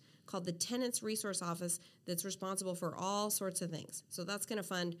government called the Tenants Resource Office that's responsible for all sorts of things. So that's going to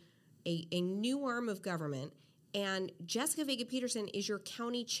fund a new arm of government. And Jessica Vega Peterson is your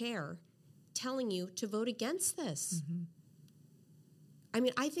county chair telling you to vote against this. Mm-hmm.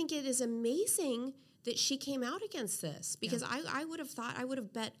 I think it is amazing that she came out against this, because I would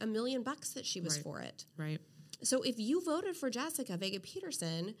have bet $1 million that she was for it. Right. So if you voted for Jessica Vega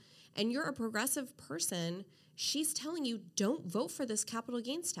Peterson and you're a progressive person, she's telling you don't vote for this capital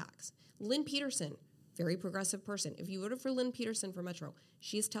gains tax. Lynn Peterson, very progressive person. If you voted for Lynn Peterson for Metro,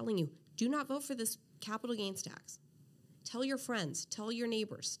 she's telling you do not vote for this capital gains tax. Tell your friends, tell your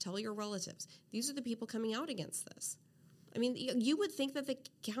neighbors, tell your relatives. These are the people coming out against this. You would think that the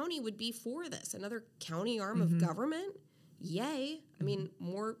county would be for this, another county arm of government. yay. I mean,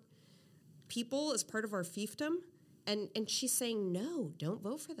 more people as part of our fiefdom. And she's saying, no, don't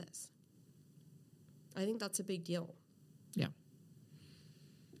vote for this. I think that's a big deal. Yeah.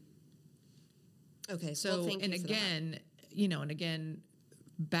 Okay, so thank you for again, that. And again,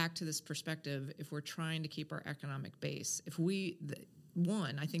 back to this perspective, if we're trying to keep our economic base,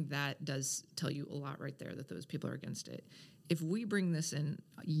 I think that does tell you a lot right there that those people are against it. If we bring this in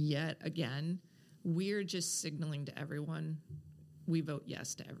yet again, we're just signaling to everyone we vote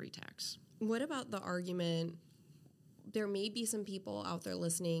yes to every tax. What about the argument? There may be some people out there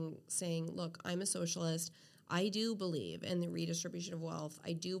listening saying, look, I'm a socialist. I do believe in the redistribution of wealth.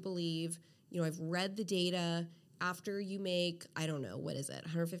 I do believe, I've read the data. After you make, I don't know, what is it,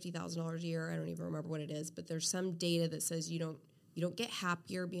 $150,000 a year? I don't even remember what it is, but there's some data that says you don't get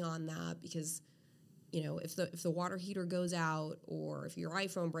happier beyond that because, if the water heater goes out or if your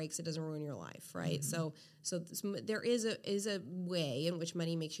iPhone breaks, it doesn't ruin your life, right? Mm-hmm. So there is a way in which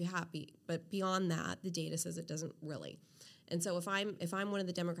money makes you happy, but beyond that, the data says it doesn't really. And so if I'm one of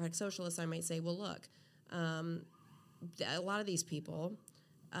the Democratic Socialists, I might say, well, look, a lot of these people,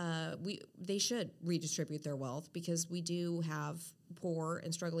 they should redistribute their wealth because we do have poor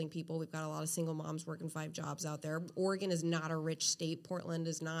and struggling people. We've got a lot of single moms working 5 jobs out there. Oregon is not a rich state. Portland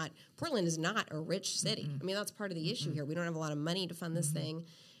is not a rich city. Mm-hmm. I mean, that's part of the mm-hmm. issue here. We don't have a lot of money to fund this mm-hmm. thing.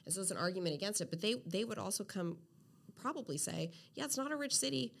 And so it's an argument against it. But they would also probably say, yeah, it's not a rich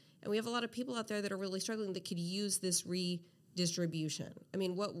city. And we have a lot of people out there that are really struggling that could use this redistribution. I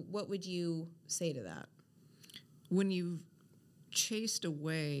mean, what would you say to that? When you've chased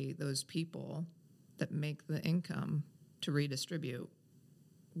away those people that make the income to redistribute,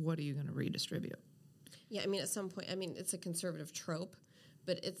 what are you going to redistribute? Yeah, I mean, at some point, it's a conservative trope,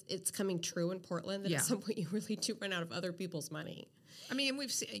 but it's coming true in Portland that at some point you really do run out of other people's money. I mean,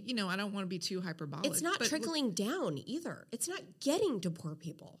 we've seen, I don't want to be too hyperbolic. It's not trickling down either. It's not getting to poor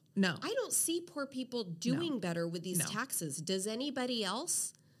people. No. I don't see poor people doing better with these taxes. Does anybody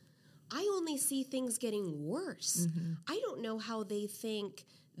else? I only see things getting worse. Mm-hmm. I don't know how they think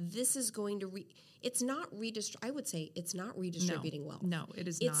this is going to it's not I would say it's not redistributing wealth. No, it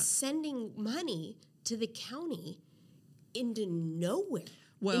is not. It's sending money to the county into nowhere,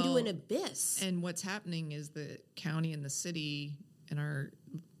 into an abyss. And what's happening is the county and the city and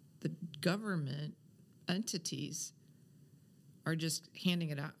the government entities are just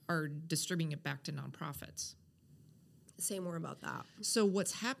distributing it back to nonprofits. Say more about that. So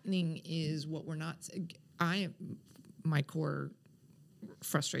what's happening is my core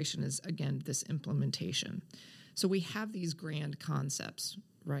frustration is, again, this implementation. So we have these grand concepts,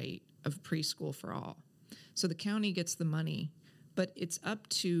 right, of preschool for all. So the county gets the money, but it's up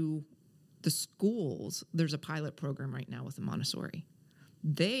to the schools. There's a pilot program right now with the Montessori.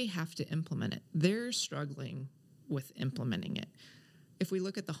 They have to implement it. They're struggling with implementing it. If we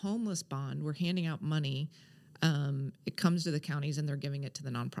look at the homeless bond, we're handing out money. It comes to the counties and they're giving it to the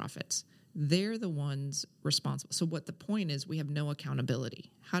nonprofits. They're the ones responsible. So what the point is, we have no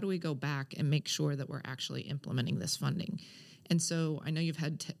accountability. How do we go back and make sure that we're actually implementing this funding? And so I know you've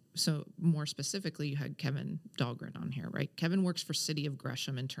had, so more specifically, you had Kevin Dahlgren on here, right? Kevin works for City of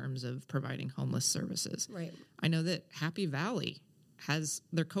Gresham in terms of providing homeless services. Right. I know that Happy Valley has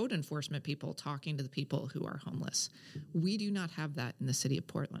their code enforcement people talking to the people who are homeless. We do not have that in the city of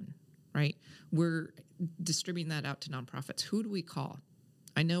Portland, right? We're distributing that out to nonprofits. Who do we call?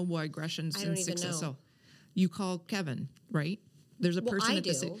 I know why Gresham's in 6SL. You call Kevin, right? There's a person at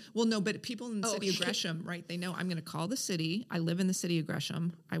the city. Well, no, but people in the city of Gresham, right? They know I'm going to call the city. I live in the city of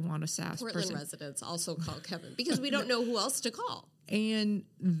Gresham. I want a SAS Portland person. Residents also call Kevin because we don't know who else to call. And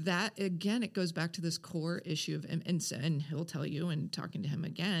that, again, it goes back to this core issue of, and he'll tell you, and talking to him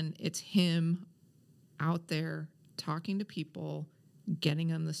again, it's him out there talking to people, getting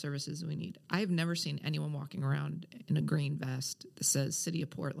them the services we need. I've never seen anyone walking around in a green vest that says City of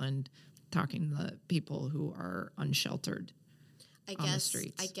Portland, talking to the people who are unsheltered on the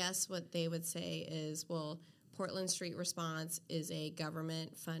streets. I guess what they would say is, well, Portland Street Response is a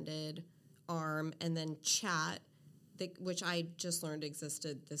government-funded arm, and then CHAT, which I just learned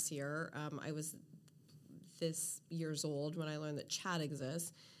existed this year. I was this years old when I learned that CHAT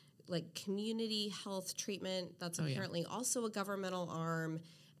exists. Like community health treatment, that's apparently also a governmental arm.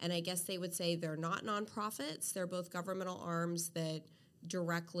 And I guess they would say they're not nonprofits. They're both governmental arms that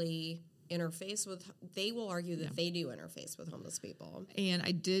directly interface with, they will argue that they do interface with homeless people. And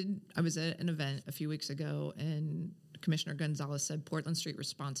I was at an event a few weeks ago, and Commissioner Gonzalez said Portland Street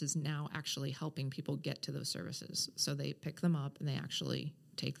Response is now actually helping people get to those services. So they pick them up and they actually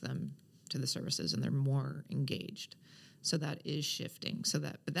take them to the services, and they're more engaged. So that is shifting.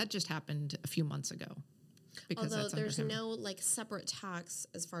 But that just happened a few months ago. because Although that's under there's him. no like separate tax,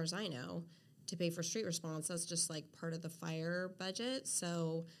 as far as I know, to pay for street response. That's just like part of the fire budget.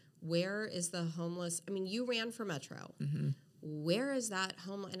 So where is the homeless? I mean, you ran for Metro. Mm-hmm. Where is that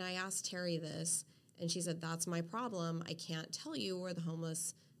home? And I asked Terry this, and she said, that's my problem. I can't tell you where the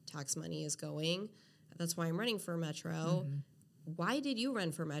homeless tax money is going. That's why I'm running for Metro. Mm-hmm. Why did you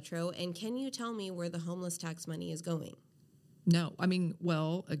run for Metro? And can you tell me where the homeless tax money is going? No, I mean,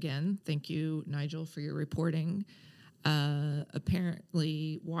 well, again, thank you, Nigel, for your reporting.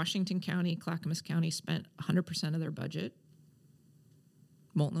 Apparently, Washington County, Clackamas County spent 100% of their budget.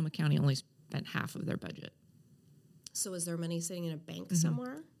 Multnomah County only spent half of their budget. So is there money sitting in a bank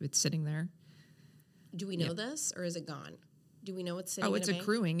somewhere? It's sitting there. Do we know this, or is it gone? Do we know it's sitting in a bank? Oh, it's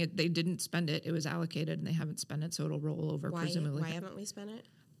accruing. They didn't spend it. It was allocated, and they haven't spent it, so it'll roll over, presumably. Why haven't we spent it?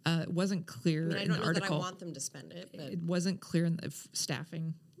 It wasn't clear I mean, I in don't the know article. that I want them to spend it, but It wasn't clear in the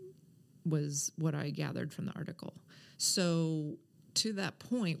staffing was what I gathered from the article. So to that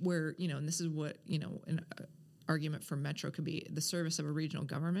point where, and this is what, an argument for Metro could be, the service of a regional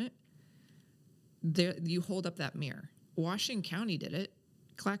government, there you hold up that mirror. Washington County did it.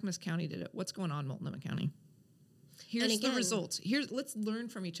 Clackamas County did it. What's going on in Multnomah County? Here's the results. Let's learn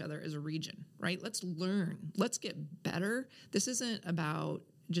from each other as a region, right? Let's learn. Let's get better. This isn't about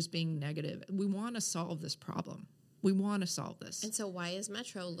just being negative. We want to solve this problem. We want to solve this. And so why is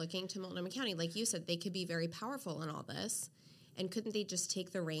Metro looking to Multnomah County? Like you said, they could be very powerful in all this. And couldn't they just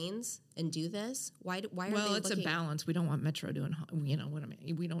take the reins and do this? Why are they Well, it's looking? A balance. We don't want Metro doing, what I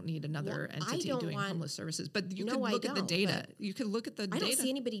mean. We don't need another entity doing homeless services. But you can look at the data. You can look at the data. I don't see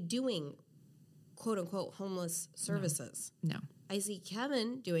anybody doing, quote unquote, homeless services. No. I see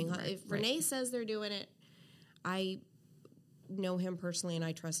Kevin doing. If Renee says they're doing it, I know him personally and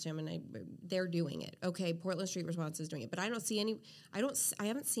I trust him, and they're doing it. Okay, Portland Street Response is doing it, but I don't see any. I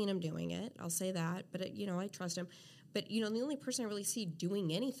haven't seen him doing it. I'll say that, but I trust him. But the only person I really see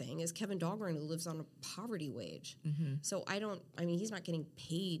doing anything is Kevin Dahlgren, who lives on a poverty wage. Mm-hmm. So he's not getting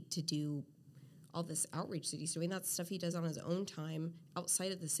paid to do all this outreach that he's doing. That's stuff he does on his own time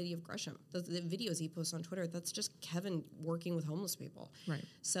outside of the city of Gresham. The videos he posts on Twitter, that's just Kevin working with homeless people. Right.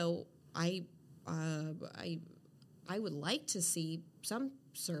 So I would like to see some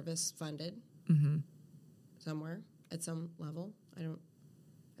service funded somewhere at some level.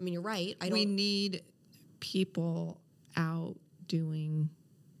 You're right. We need people out doing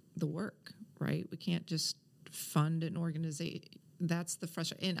the work, right? We can't just fund an organization. That's the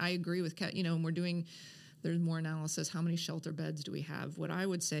frustration. And I agree with Kat, and there's more analysis. How many shelter beds do we have? What I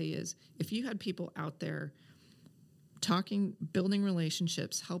would say is if you had people out there talking, building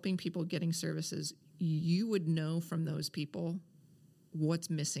relationships, helping people, getting services, you would know from those people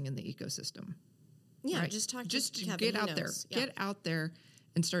what's missing in the ecosystem. Yeah, right? just talk just to Kevin. Get out there. Yeah. Get out there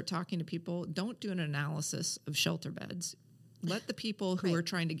and start talking to people. Don't do an analysis of shelter beds. Let the people who are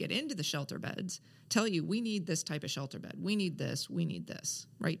trying to get into the shelter beds tell you, we need this type of shelter bed. We need this,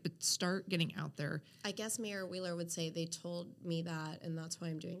 right? But start getting out there. I guess Mayor Wheeler would say they told me that, and that's why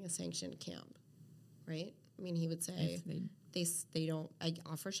I'm doing a sanctioned camp, right? I mean, he would say they don't, I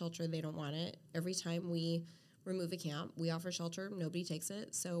offer shelter, they don't want it. Every time we remove a camp, we offer shelter, nobody takes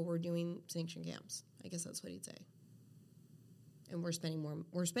it, so we're doing sanctioned camps. I guess that's what he'd say. And we're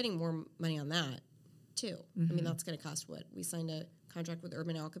spending more money on that too. Mm-hmm. I mean, that's going to cost what? We signed a contract with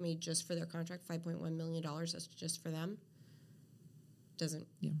Urban Alchemy just for their contract, $5.1 million. That's just for them. Doesn't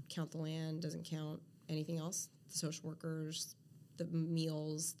count the land, doesn't count anything else. The social workers, the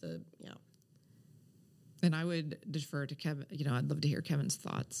meals, And I would defer to Kevin. I'd love to hear Kevin's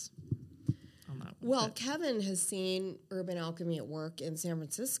thoughts on that. Well, Kevin has seen Urban Alchemy at work in San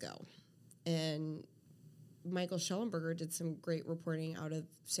Francisco. And Michael Schellenberger did some great reporting out of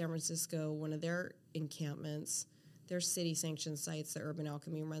San Francisco, one of their encampments, their city-sanctioned sites that Urban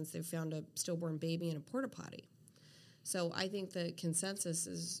Alchemy runs. They found a stillborn baby in a porta potty. So I think the consensus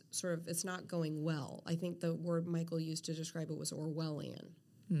is it's not going well. I think the word Michael used to describe it was Orwellian.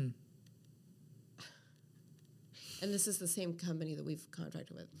 And this is the same company that we've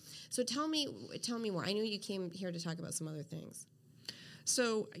contracted with. So tell me more. I know you came here to talk about some other things.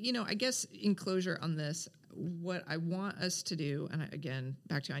 So, I guess in closure on this, what I want us to do, and again,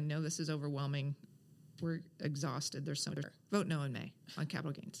 back to, I know this is overwhelming. We're exhausted. There's so much. Vote no in May on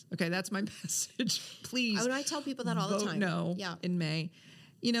capital gains. Okay, that's my message. Please. I tell people that all the time. Vote no in May.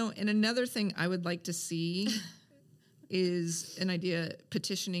 And another thing I would like to see is an idea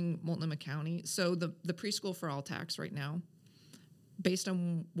petitioning Multnomah County. So the preschool for all tax right now, based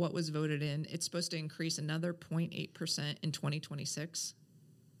on what was voted in, it's supposed to increase another 0.8% in 2026.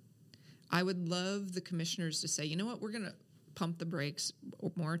 I would love the commissioners to say, you know what, we're going to pump the brakes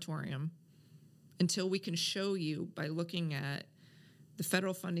or moratorium until we can show you by looking at the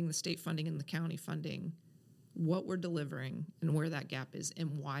federal funding, the state funding, and the county funding, what we're delivering and where that gap is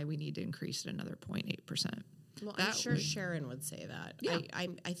and why we need to increase it another 0.8%. Well, I'm sure Sharon would say that. Yeah.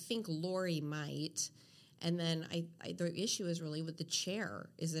 I think Lori might. And then the issue is really with the chair,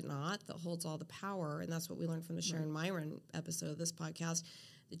 is it not, that holds all the power? And that's what we learned from the Sharon Myron episode of this podcast.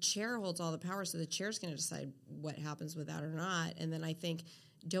 The chair holds all the power, so the chair's going to decide what happens with that or not. And then I think,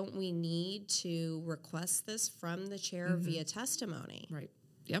 don't we need to request this from the chair via testimony? Right.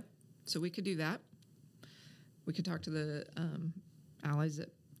 Yep. So we could do that. We could talk to the allies at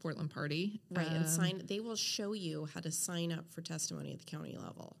Portland Party. Right, and they will show you how to sign up for testimony at the county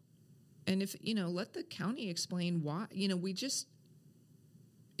level. And if, let the county explain why,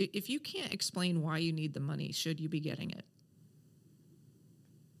 if you can't explain why you need the money, should you be getting it?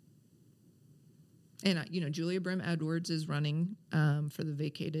 And, Julia Brim Edwards is running for the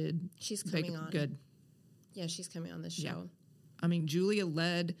vacated. She's coming on. Good. Yeah, she's coming on this show. Yeah. I mean, Julia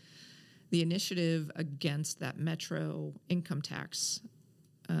led the initiative against that Metro income tax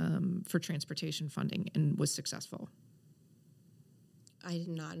for transportation funding and was successful. I did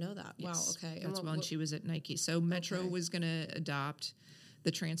not know that. Yes, Wow, okay. That's when she was at Nike. So Metro was going to adopt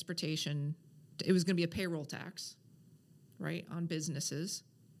the transportation. It was going to be a payroll tax, right, on businesses.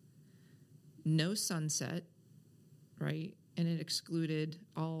 No sunset, right? And it excluded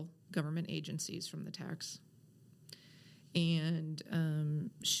all government agencies from the tax. And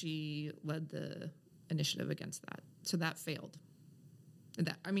she led the initiative against that. So that failed.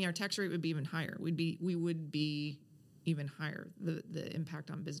 Our tax rate would be even higher. We would be even higher. The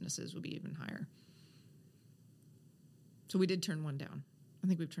impact on businesses would be even higher. So we did turn one down. I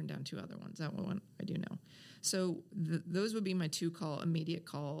think we've turned down two other ones. That one I do know. So those would be my immediate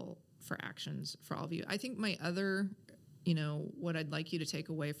call for actions for all of you. I think my other, what I'd like you to take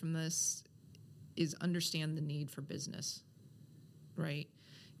away from this is understand the need for business, right?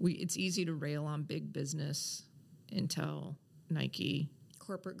 It's easy to rail on big business, Intel, Nike.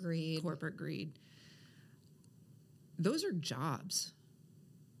 Corporate greed. Those are jobs.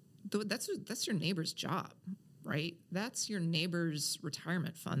 That's your neighbor's job, right? That's your neighbor's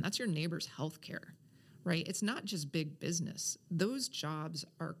retirement fund. That's your neighbor's health care, right? It's not just big business. Those jobs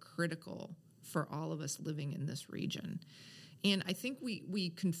are critical for all of us living in this region. And I think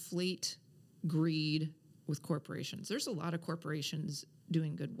we conflate greed with corporations. There's a lot of corporations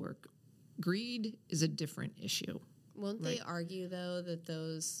doing good work. Greed is a different issue. Won't they argue, though, that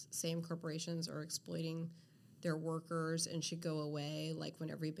those same corporations are exploiting their workers and should go away, like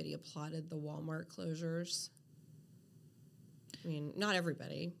when everybody applauded the Walmart closures? I mean, not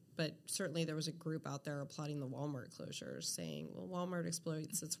everybody, but certainly there was a group out there applauding the Walmart closures, saying, well, Walmart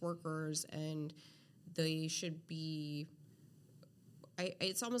exploits its workers and they should be...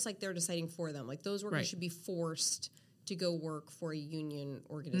 it's almost like they're deciding for them. Like, those workers should be forced to go work for a union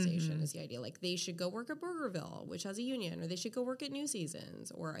organization is the idea. Like, they should go work at Burgerville, which has a union, or they should go work at New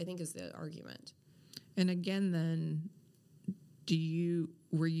Seasons, or I think is the argument. And again, then,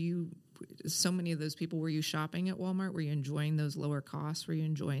 were you, so many of those people, were you shopping at Walmart? Were you enjoying those lower costs? Were you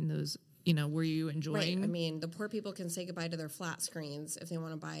enjoying those, were you enjoying? Right. I mean, the poor people can say goodbye to their flat screens if they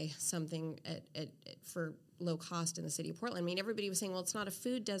want to buy something at for low cost in the city of Portland. I mean, everybody was saying, well, it's not a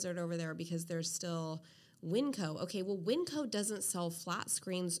food desert over there because there's still Winco. Okay, well, Winco doesn't sell flat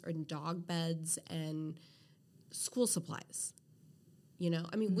screens and dog beds and school supplies.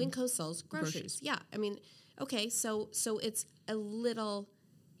 I mean, Winco sells groceries. Yeah, I mean, okay, so it's a little,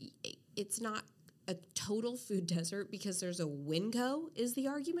 it's not a total food desert because there's a Winco is the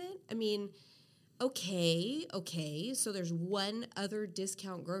argument. I mean, okay, so there's one other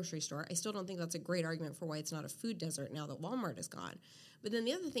discount grocery store. I still don't think that's a great argument for why it's not a food desert now that Walmart is gone. But then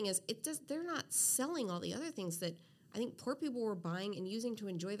the other thing is, they're not selling all the other things that I think poor people were buying and using to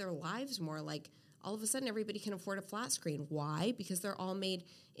enjoy their lives more. Like, all of a sudden, everybody can afford a flat screen. Why? Because they're all made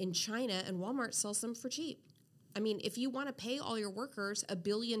in China, and Walmart sells them for cheap. I mean, if you want to pay all your workers $1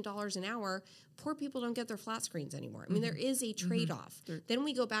 billion an hour, poor people don't get their flat screens anymore. I mean, there is a trade-off. Then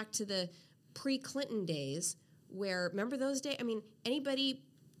we go back to the pre-Clinton days where, remember those days? I mean, anybody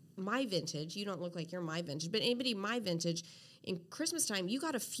my vintage, you don't look like you're my vintage, but anybody my vintage, in Christmas time, you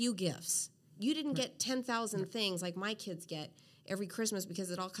got a few gifts. You didn't get 10,000 things like my kids get every Christmas because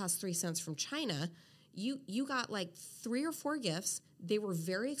it all costs 3 cents from China. You got like 3 or 4 gifts. They were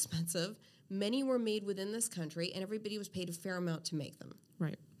very expensive. Many were made within this country, and everybody was paid a fair amount to make them.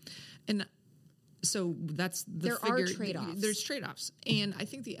 Right. And So that's the there figure. Are trade-offs. There's trade-offs. And I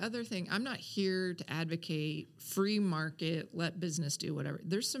think the other thing, I'm not here to advocate free market, let business do whatever.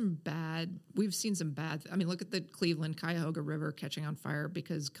 We've seen some bad, look at the Cleveland Cuyahoga River catching on fire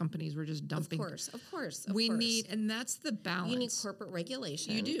because companies were just dumping. Of course. And that's the balance. You need corporate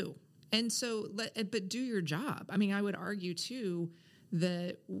regulation. You do. And so, but do your job. I would argue too,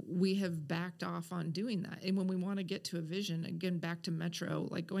 that we have backed off on doing that. And when we want to get to a vision, again, back to Metro,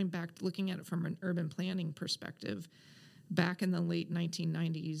 like going back, looking at it from an urban planning perspective, back in the late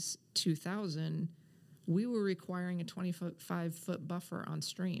 1990s, 2000, we were requiring a 25-foot buffer on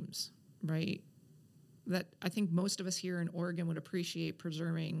streams, right? That I think most of us here in Oregon would appreciate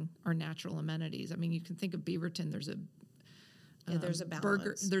preserving our natural amenities. You can think of Beaverton, there's a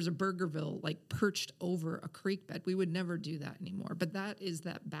balance. There's a Burgerville like perched over a creek bed. We would never do that anymore. But that is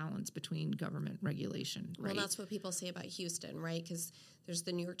that balance between government regulation, right? Well, that's what people say about Houston, right? Because there's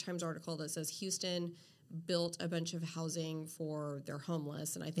the New York Times article that says Houston built a bunch of housing for their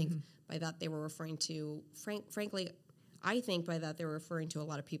homeless, and I think by that they were referring to, frankly, I think by that they were referring to a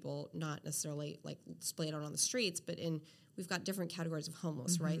lot of people, not necessarily like splayed out on the streets, but we've got different categories of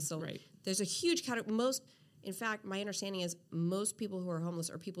homeless, right? So there's a huge category. In fact, my understanding is most people who are homeless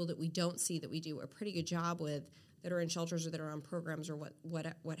are people that we don't see, that we do a pretty good job with, that are in shelters or that are on programs or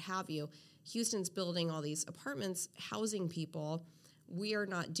what have you. Houston's building all these apartments, housing people.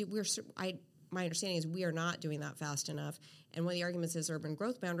 My understanding is we are not doing that fast enough. And one of the arguments is urban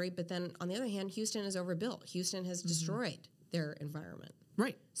growth boundary. But then on the other hand, Houston is overbuilt. Houston has destroyed their environment.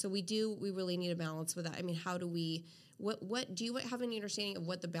 Right. So we really need a balance with that. How do we? What do you have any understanding of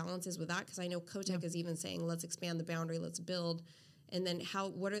what the balance is with that? Because I know COTEC is even saying, let's expand the boundary, let's build. And then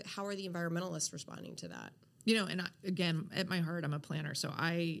how are the environmentalists responding to that? And again, at my heart, I'm a planner. So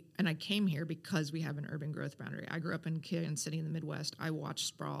I came here because we have an urban growth boundary. I grew up in Kansas City in the Midwest. I watch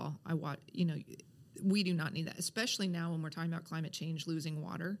sprawl. We do not need that, especially now when we're talking about climate change, losing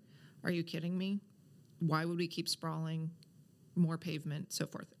water. Are you kidding me? Why would we keep sprawling? More pavement, so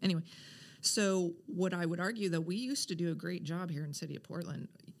forth. Anyway. So what I would argue, though, we used to do a great job here in the city of Portland.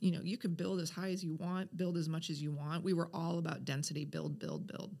 You could build as high as you want, build as much as you want. We were all about density, build,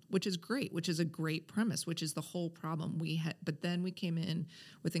 which is great, which is a great premise, which is the whole problem we had. But then we came in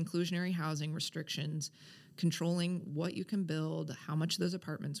with inclusionary housing restrictions, controlling what you can build, how much those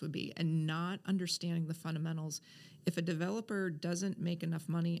apartments would be, and not understanding the fundamentals. If a developer doesn't make enough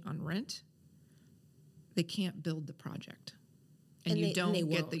money on rent, they can't build the project. And you don't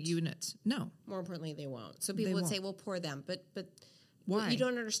get the units. No. More importantly, they won't. So people would say, well, poor them. But why? What you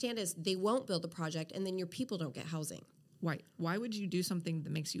don't understand is they won't build the project, and then your people don't get housing. Why? Why would you do something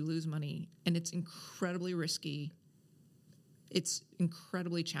that makes you lose money? And it's incredibly risky. It's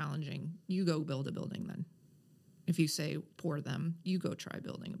incredibly challenging. You go build a building then. If you say poor them, you go try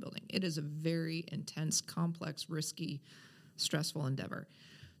building a building. It is a very intense, complex, risky, stressful endeavor.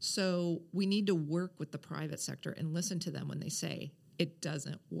 So we need to work with the private sector and listen to them when they say it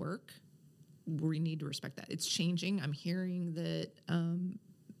doesn't work. We need to respect that. It's changing. I'm hearing that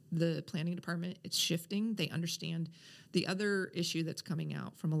the planning department, it's shifting. They understand the other issue that's coming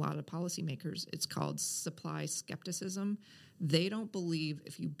out from a lot of policymakers. It's called supply skepticism. They don't believe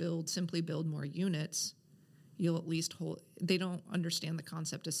if you simply build more units, you'll at least hold. They don't understand the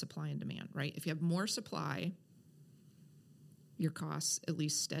concept of supply and demand, right? If you have more supply, your costs at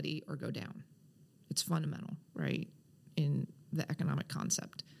least steady or go down. It's fundamental, right, in the economic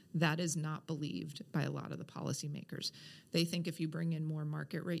concept. That is not believed by a lot of the policymakers. They think if you bring in more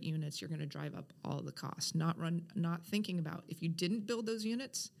market rate units, you're going to drive up all the costs, not thinking about if you didn't build those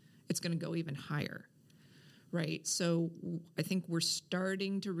units, it's going to go even higher, right? So I think we're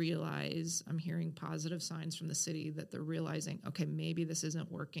starting to realize, I'm hearing positive signs from the city that they're realizing, okay, maybe this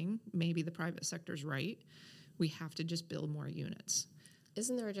isn't working. Maybe the private sector's right. We have to just build more units.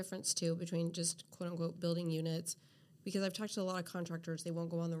 Isn't there a difference, too, between just, quote-unquote, building units? Because I've talked to a lot of contractors. They won't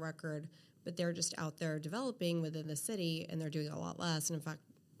go on the record, but they're just out there developing within the city, and they're doing a lot less. And, in fact,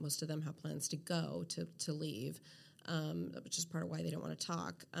 most of them have plans to go, to leave, which is part of why they don't want to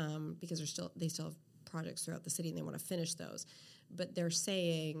talk, because they still have projects throughout the city, and they want to finish those. But they're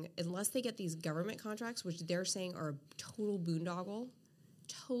saying, unless they get these government contracts, which they're saying are a total boondoggle,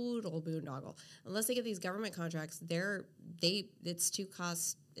 unless they get these government contracts, it's too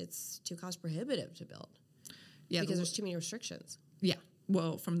cost prohibitive to build. Yeah, because there's too many restrictions. Yeah.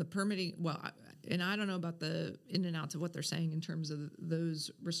 Well, from the permitting, and I don't know about the in and outs of what they're saying in terms of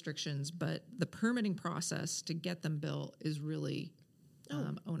those restrictions, but the permitting process to get them built is really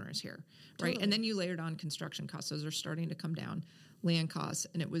onerous here, right? Totally. And then you layered on construction costs; those are starting to come down, land costs,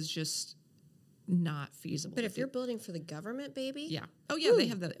 and it was just not feasible. But if you're building for the government, baby, yeah, oh yeah, they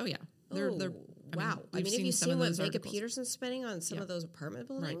have that. Oh yeah, they're Wow. I mean, have you seen what Vega Peterson's spending on some of those apartment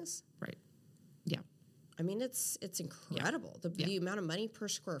buildings? Right. Yeah. I mean, it's incredible. The amount of money per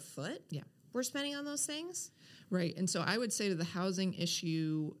square foot we're spending on those things. Right. And so I would say to the housing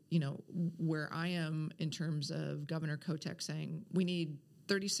issue, where I am in terms of Governor Kotek saying we need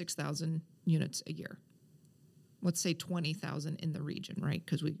 36,000 units a year. Let's say 20,000 in the region, right?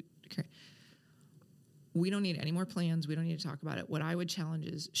 Because we don't need any more plans. We don't need to talk about it. What I would challenge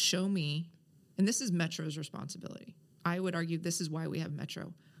is show me, and this is Metro's responsibility. I would argue this is why we have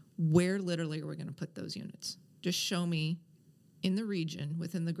Metro. Where literally are we going to put those units? Just show me in the region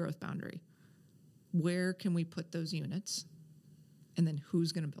within the growth boundary. Where can we put those units? And then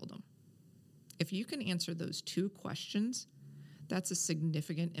who's going to build them? If you can answer those two questions, that's a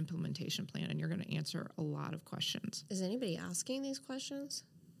significant implementation plan, and you're going to answer a lot of questions. Is anybody asking these questions?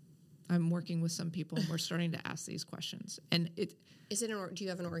 I'm working with some people, and we're starting to ask these questions. And do you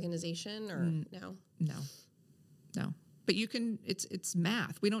have an organization or no? No. But you can. It's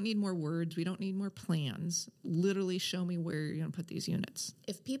math. We don't need more words. We don't need more plans. Literally, show me where you're going to put these units.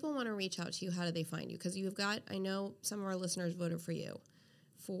 If people want to reach out to you, how do they find you? Because I know some of our listeners voted for you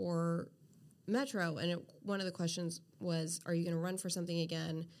for Metro, and one of the questions was, are you going to run for something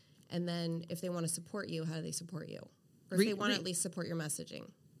again? And then if they want to support you, how do they support you? Or if they want to at least support your messaging?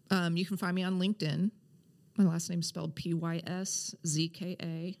 You can find me on LinkedIn. My last name's spelled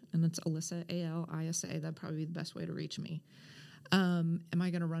Pyszka, and it's Alisa, Alisa. That'd probably be the best way to reach me. Am I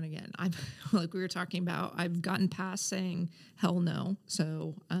going to run again? I'm like we were talking about. I've gotten past saying hell no,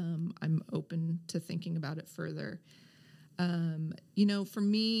 so I'm open to thinking about it further. For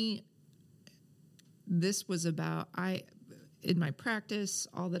me, this was about in my practice,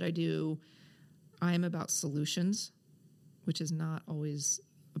 all that I do, I am about solutions, which is not always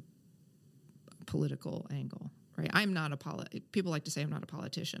political angle, right? I'm not people like to say I'm not a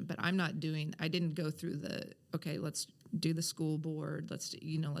politician, but I didn't go through let's do the school board. Let's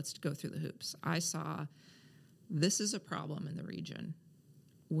go through the hoops. I saw this is a problem in the region.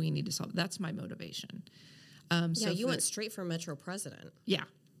 We need to solve it. That's my motivation. You went straight for Metro president. Yeah.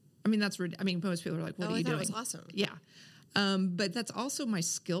 Most people are like, what are you doing? That was awesome. Yeah. But that's also my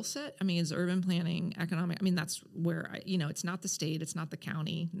skill set. Is urban planning, economic. That's where it's not the state, it's not the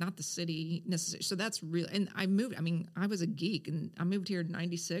county, not the city necessarily. So that's real. And I moved, I was a geek and I moved here in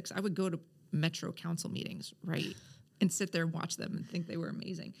 96. I would go to Metro council meetings, right? And sit there and watch them and think they were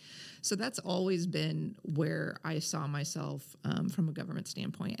amazing. So that's always been where I saw myself from a government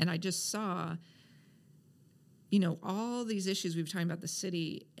standpoint. And I just saw, all these issues we've talked about the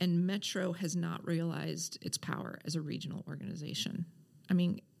city, and Metro has not realized its power as a regional organization.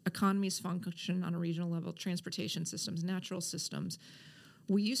 Economies function on a regional level, transportation systems, natural systems.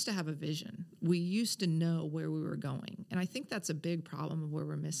 We used to have a vision. We used to know where we were going. And I think that's a big problem of where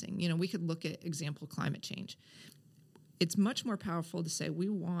we're missing. We could look at example climate change. It's much more powerful to say we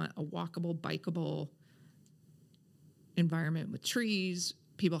want a walkable, bikeable environment with trees.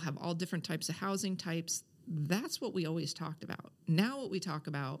 People have all different types of housing types. That's what we always talked about. Now what we talk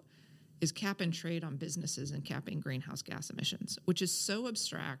about is cap and trade on businesses and capping greenhouse gas emissions, which is so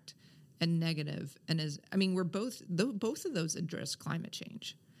abstract and negative. And we're both of those address climate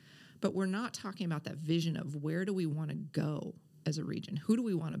change, but we're not talking about that vision of where do we want to go as a region? Who do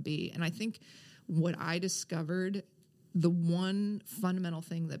we want to be? And I think what I discovered, the one fundamental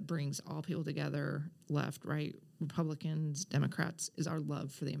thing that brings all people together, left, right, Republicans, Democrats, is our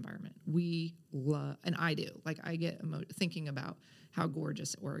love for the environment. We love, and I do, I get thinking about how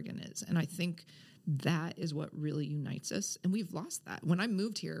gorgeous Oregon is. And I think that is what really unites us. And we've lost that. When I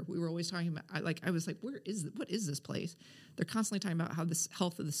moved here, we were always talking about, I was like, what is this place? They're constantly talking about how the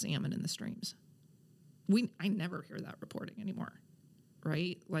health of the salmon in the streams. I never hear that reporting anymore,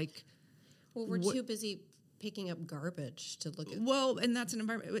 right? We're too busy picking up garbage to look at. Well, and that's an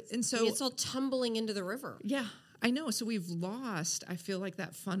environment. And so it's all tumbling into the river. Yeah, I know. So we've lost, I feel like,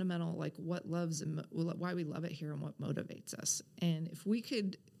 that fundamental, what loves and why we love it here and what motivates us. And if we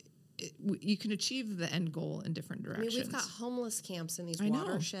could, you can achieve the end goal in different directions. We've got homeless camps in these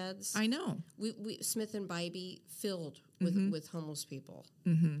watersheds. I know. We Smith and Bybee filled with homeless people.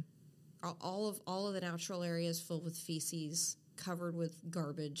 Mm-hmm. All of the natural areas filled with feces, covered with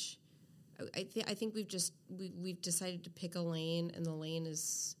garbage. I think we've decided to pick a lane, and the lane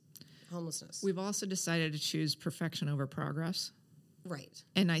is homelessness. We've also decided to choose perfection over progress. Right.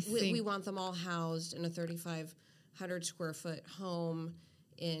 And I think we want them all housed in a 3,500 square foot home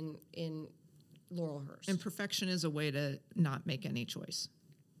in Laurelhurst. And perfection is a way to not make any choice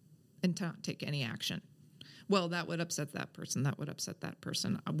and to not take any action. Well, that would upset that person. That would upset that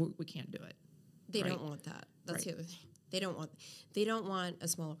person. We can't do it. They don't want that. That's the other thing. They don't want a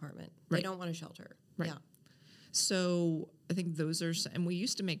small apartment. Right. They don't want a shelter. Right. Yeah. So I think those are, and we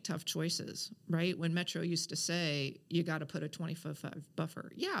used to make tough choices, right? When Metro used to say, you got to put a 20-foot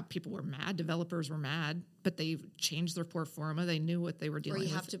buffer. Yeah, people were mad. Developers were mad, but they changed their pro forma. They knew what they were dealing with. Or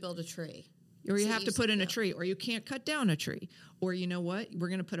you have to build a tree. Or you have to put in a tree, or you can't cut down a tree. Or you know what? We're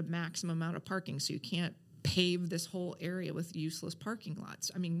going to put a maximum amount of parking, so you can't pave this whole area with useless parking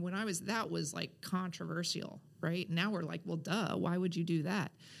lots. I mean, that was like controversial, right? Now we're like, well, duh, why would you do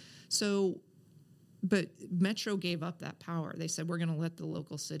that? So, but Metro gave up that power. They said, we're going to let the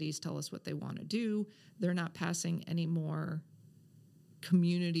local cities tell us what they want to do. They're not passing any more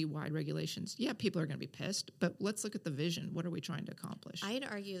community-wide regulations. Yeah, people are going to be pissed, but let's look at the vision. What are we trying to accomplish? I'd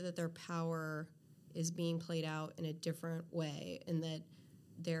argue that their power is being played out in a different way, and that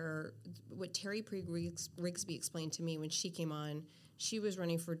what Terry Rigsby explained to me when she came on, she was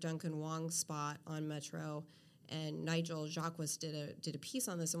running for Duncan Wong's spot on Metro, and Nigel Jacques did a piece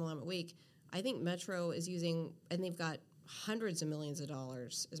on this in Willamette Week. I think Metro is using, and they've got hundreds of millions of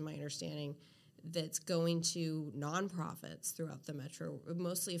dollars, is my understanding, that's going to nonprofits throughout the Metro,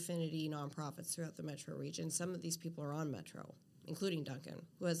 mostly affinity nonprofits throughout the Metro region. Some of these people are on Metro, including Duncan,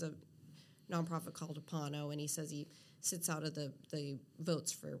 who has a nonprofit called Apano, and he says he sits out of the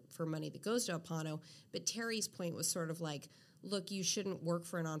votes for money that goes to Apano. But Terry's point was sort of like, look, you shouldn't work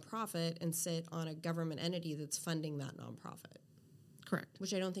for a nonprofit and sit on a government entity that's funding that nonprofit. Correct.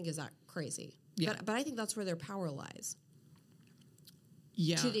 Which I don't think is that crazy. Yeah. But I think that's where their power lies.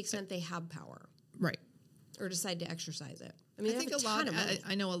 Yeah. To the extent they have power. Right. Or decide to exercise it. I mean, I think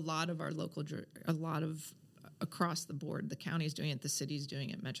I know a lot of our across the board, the county's doing it, the city's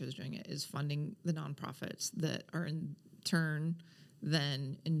doing it, Metro's doing it, is funding the nonprofits that are in turn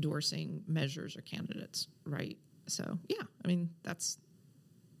then endorsing measures or candidates, right? So, yeah, I mean, that's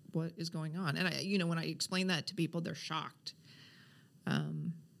what is going on. And, when I explain that to people, they're shocked.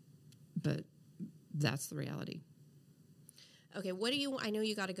 But that's the reality. Okay, I know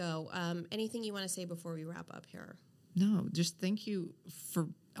you got to go. Anything you want to say before we wrap up here? No, just thank you for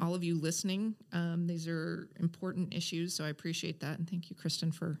all of you listening. These are important issues, so I appreciate that. And thank you,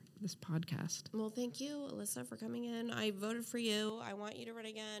 Kristen, for this podcast. Well, thank you, Alisa, for coming in. I voted for you. I want you to run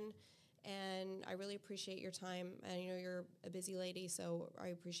again. And I really appreciate your time. And, you're a busy lady, so I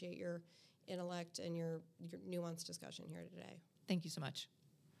appreciate your intellect and your nuanced discussion here today. Thank you so much.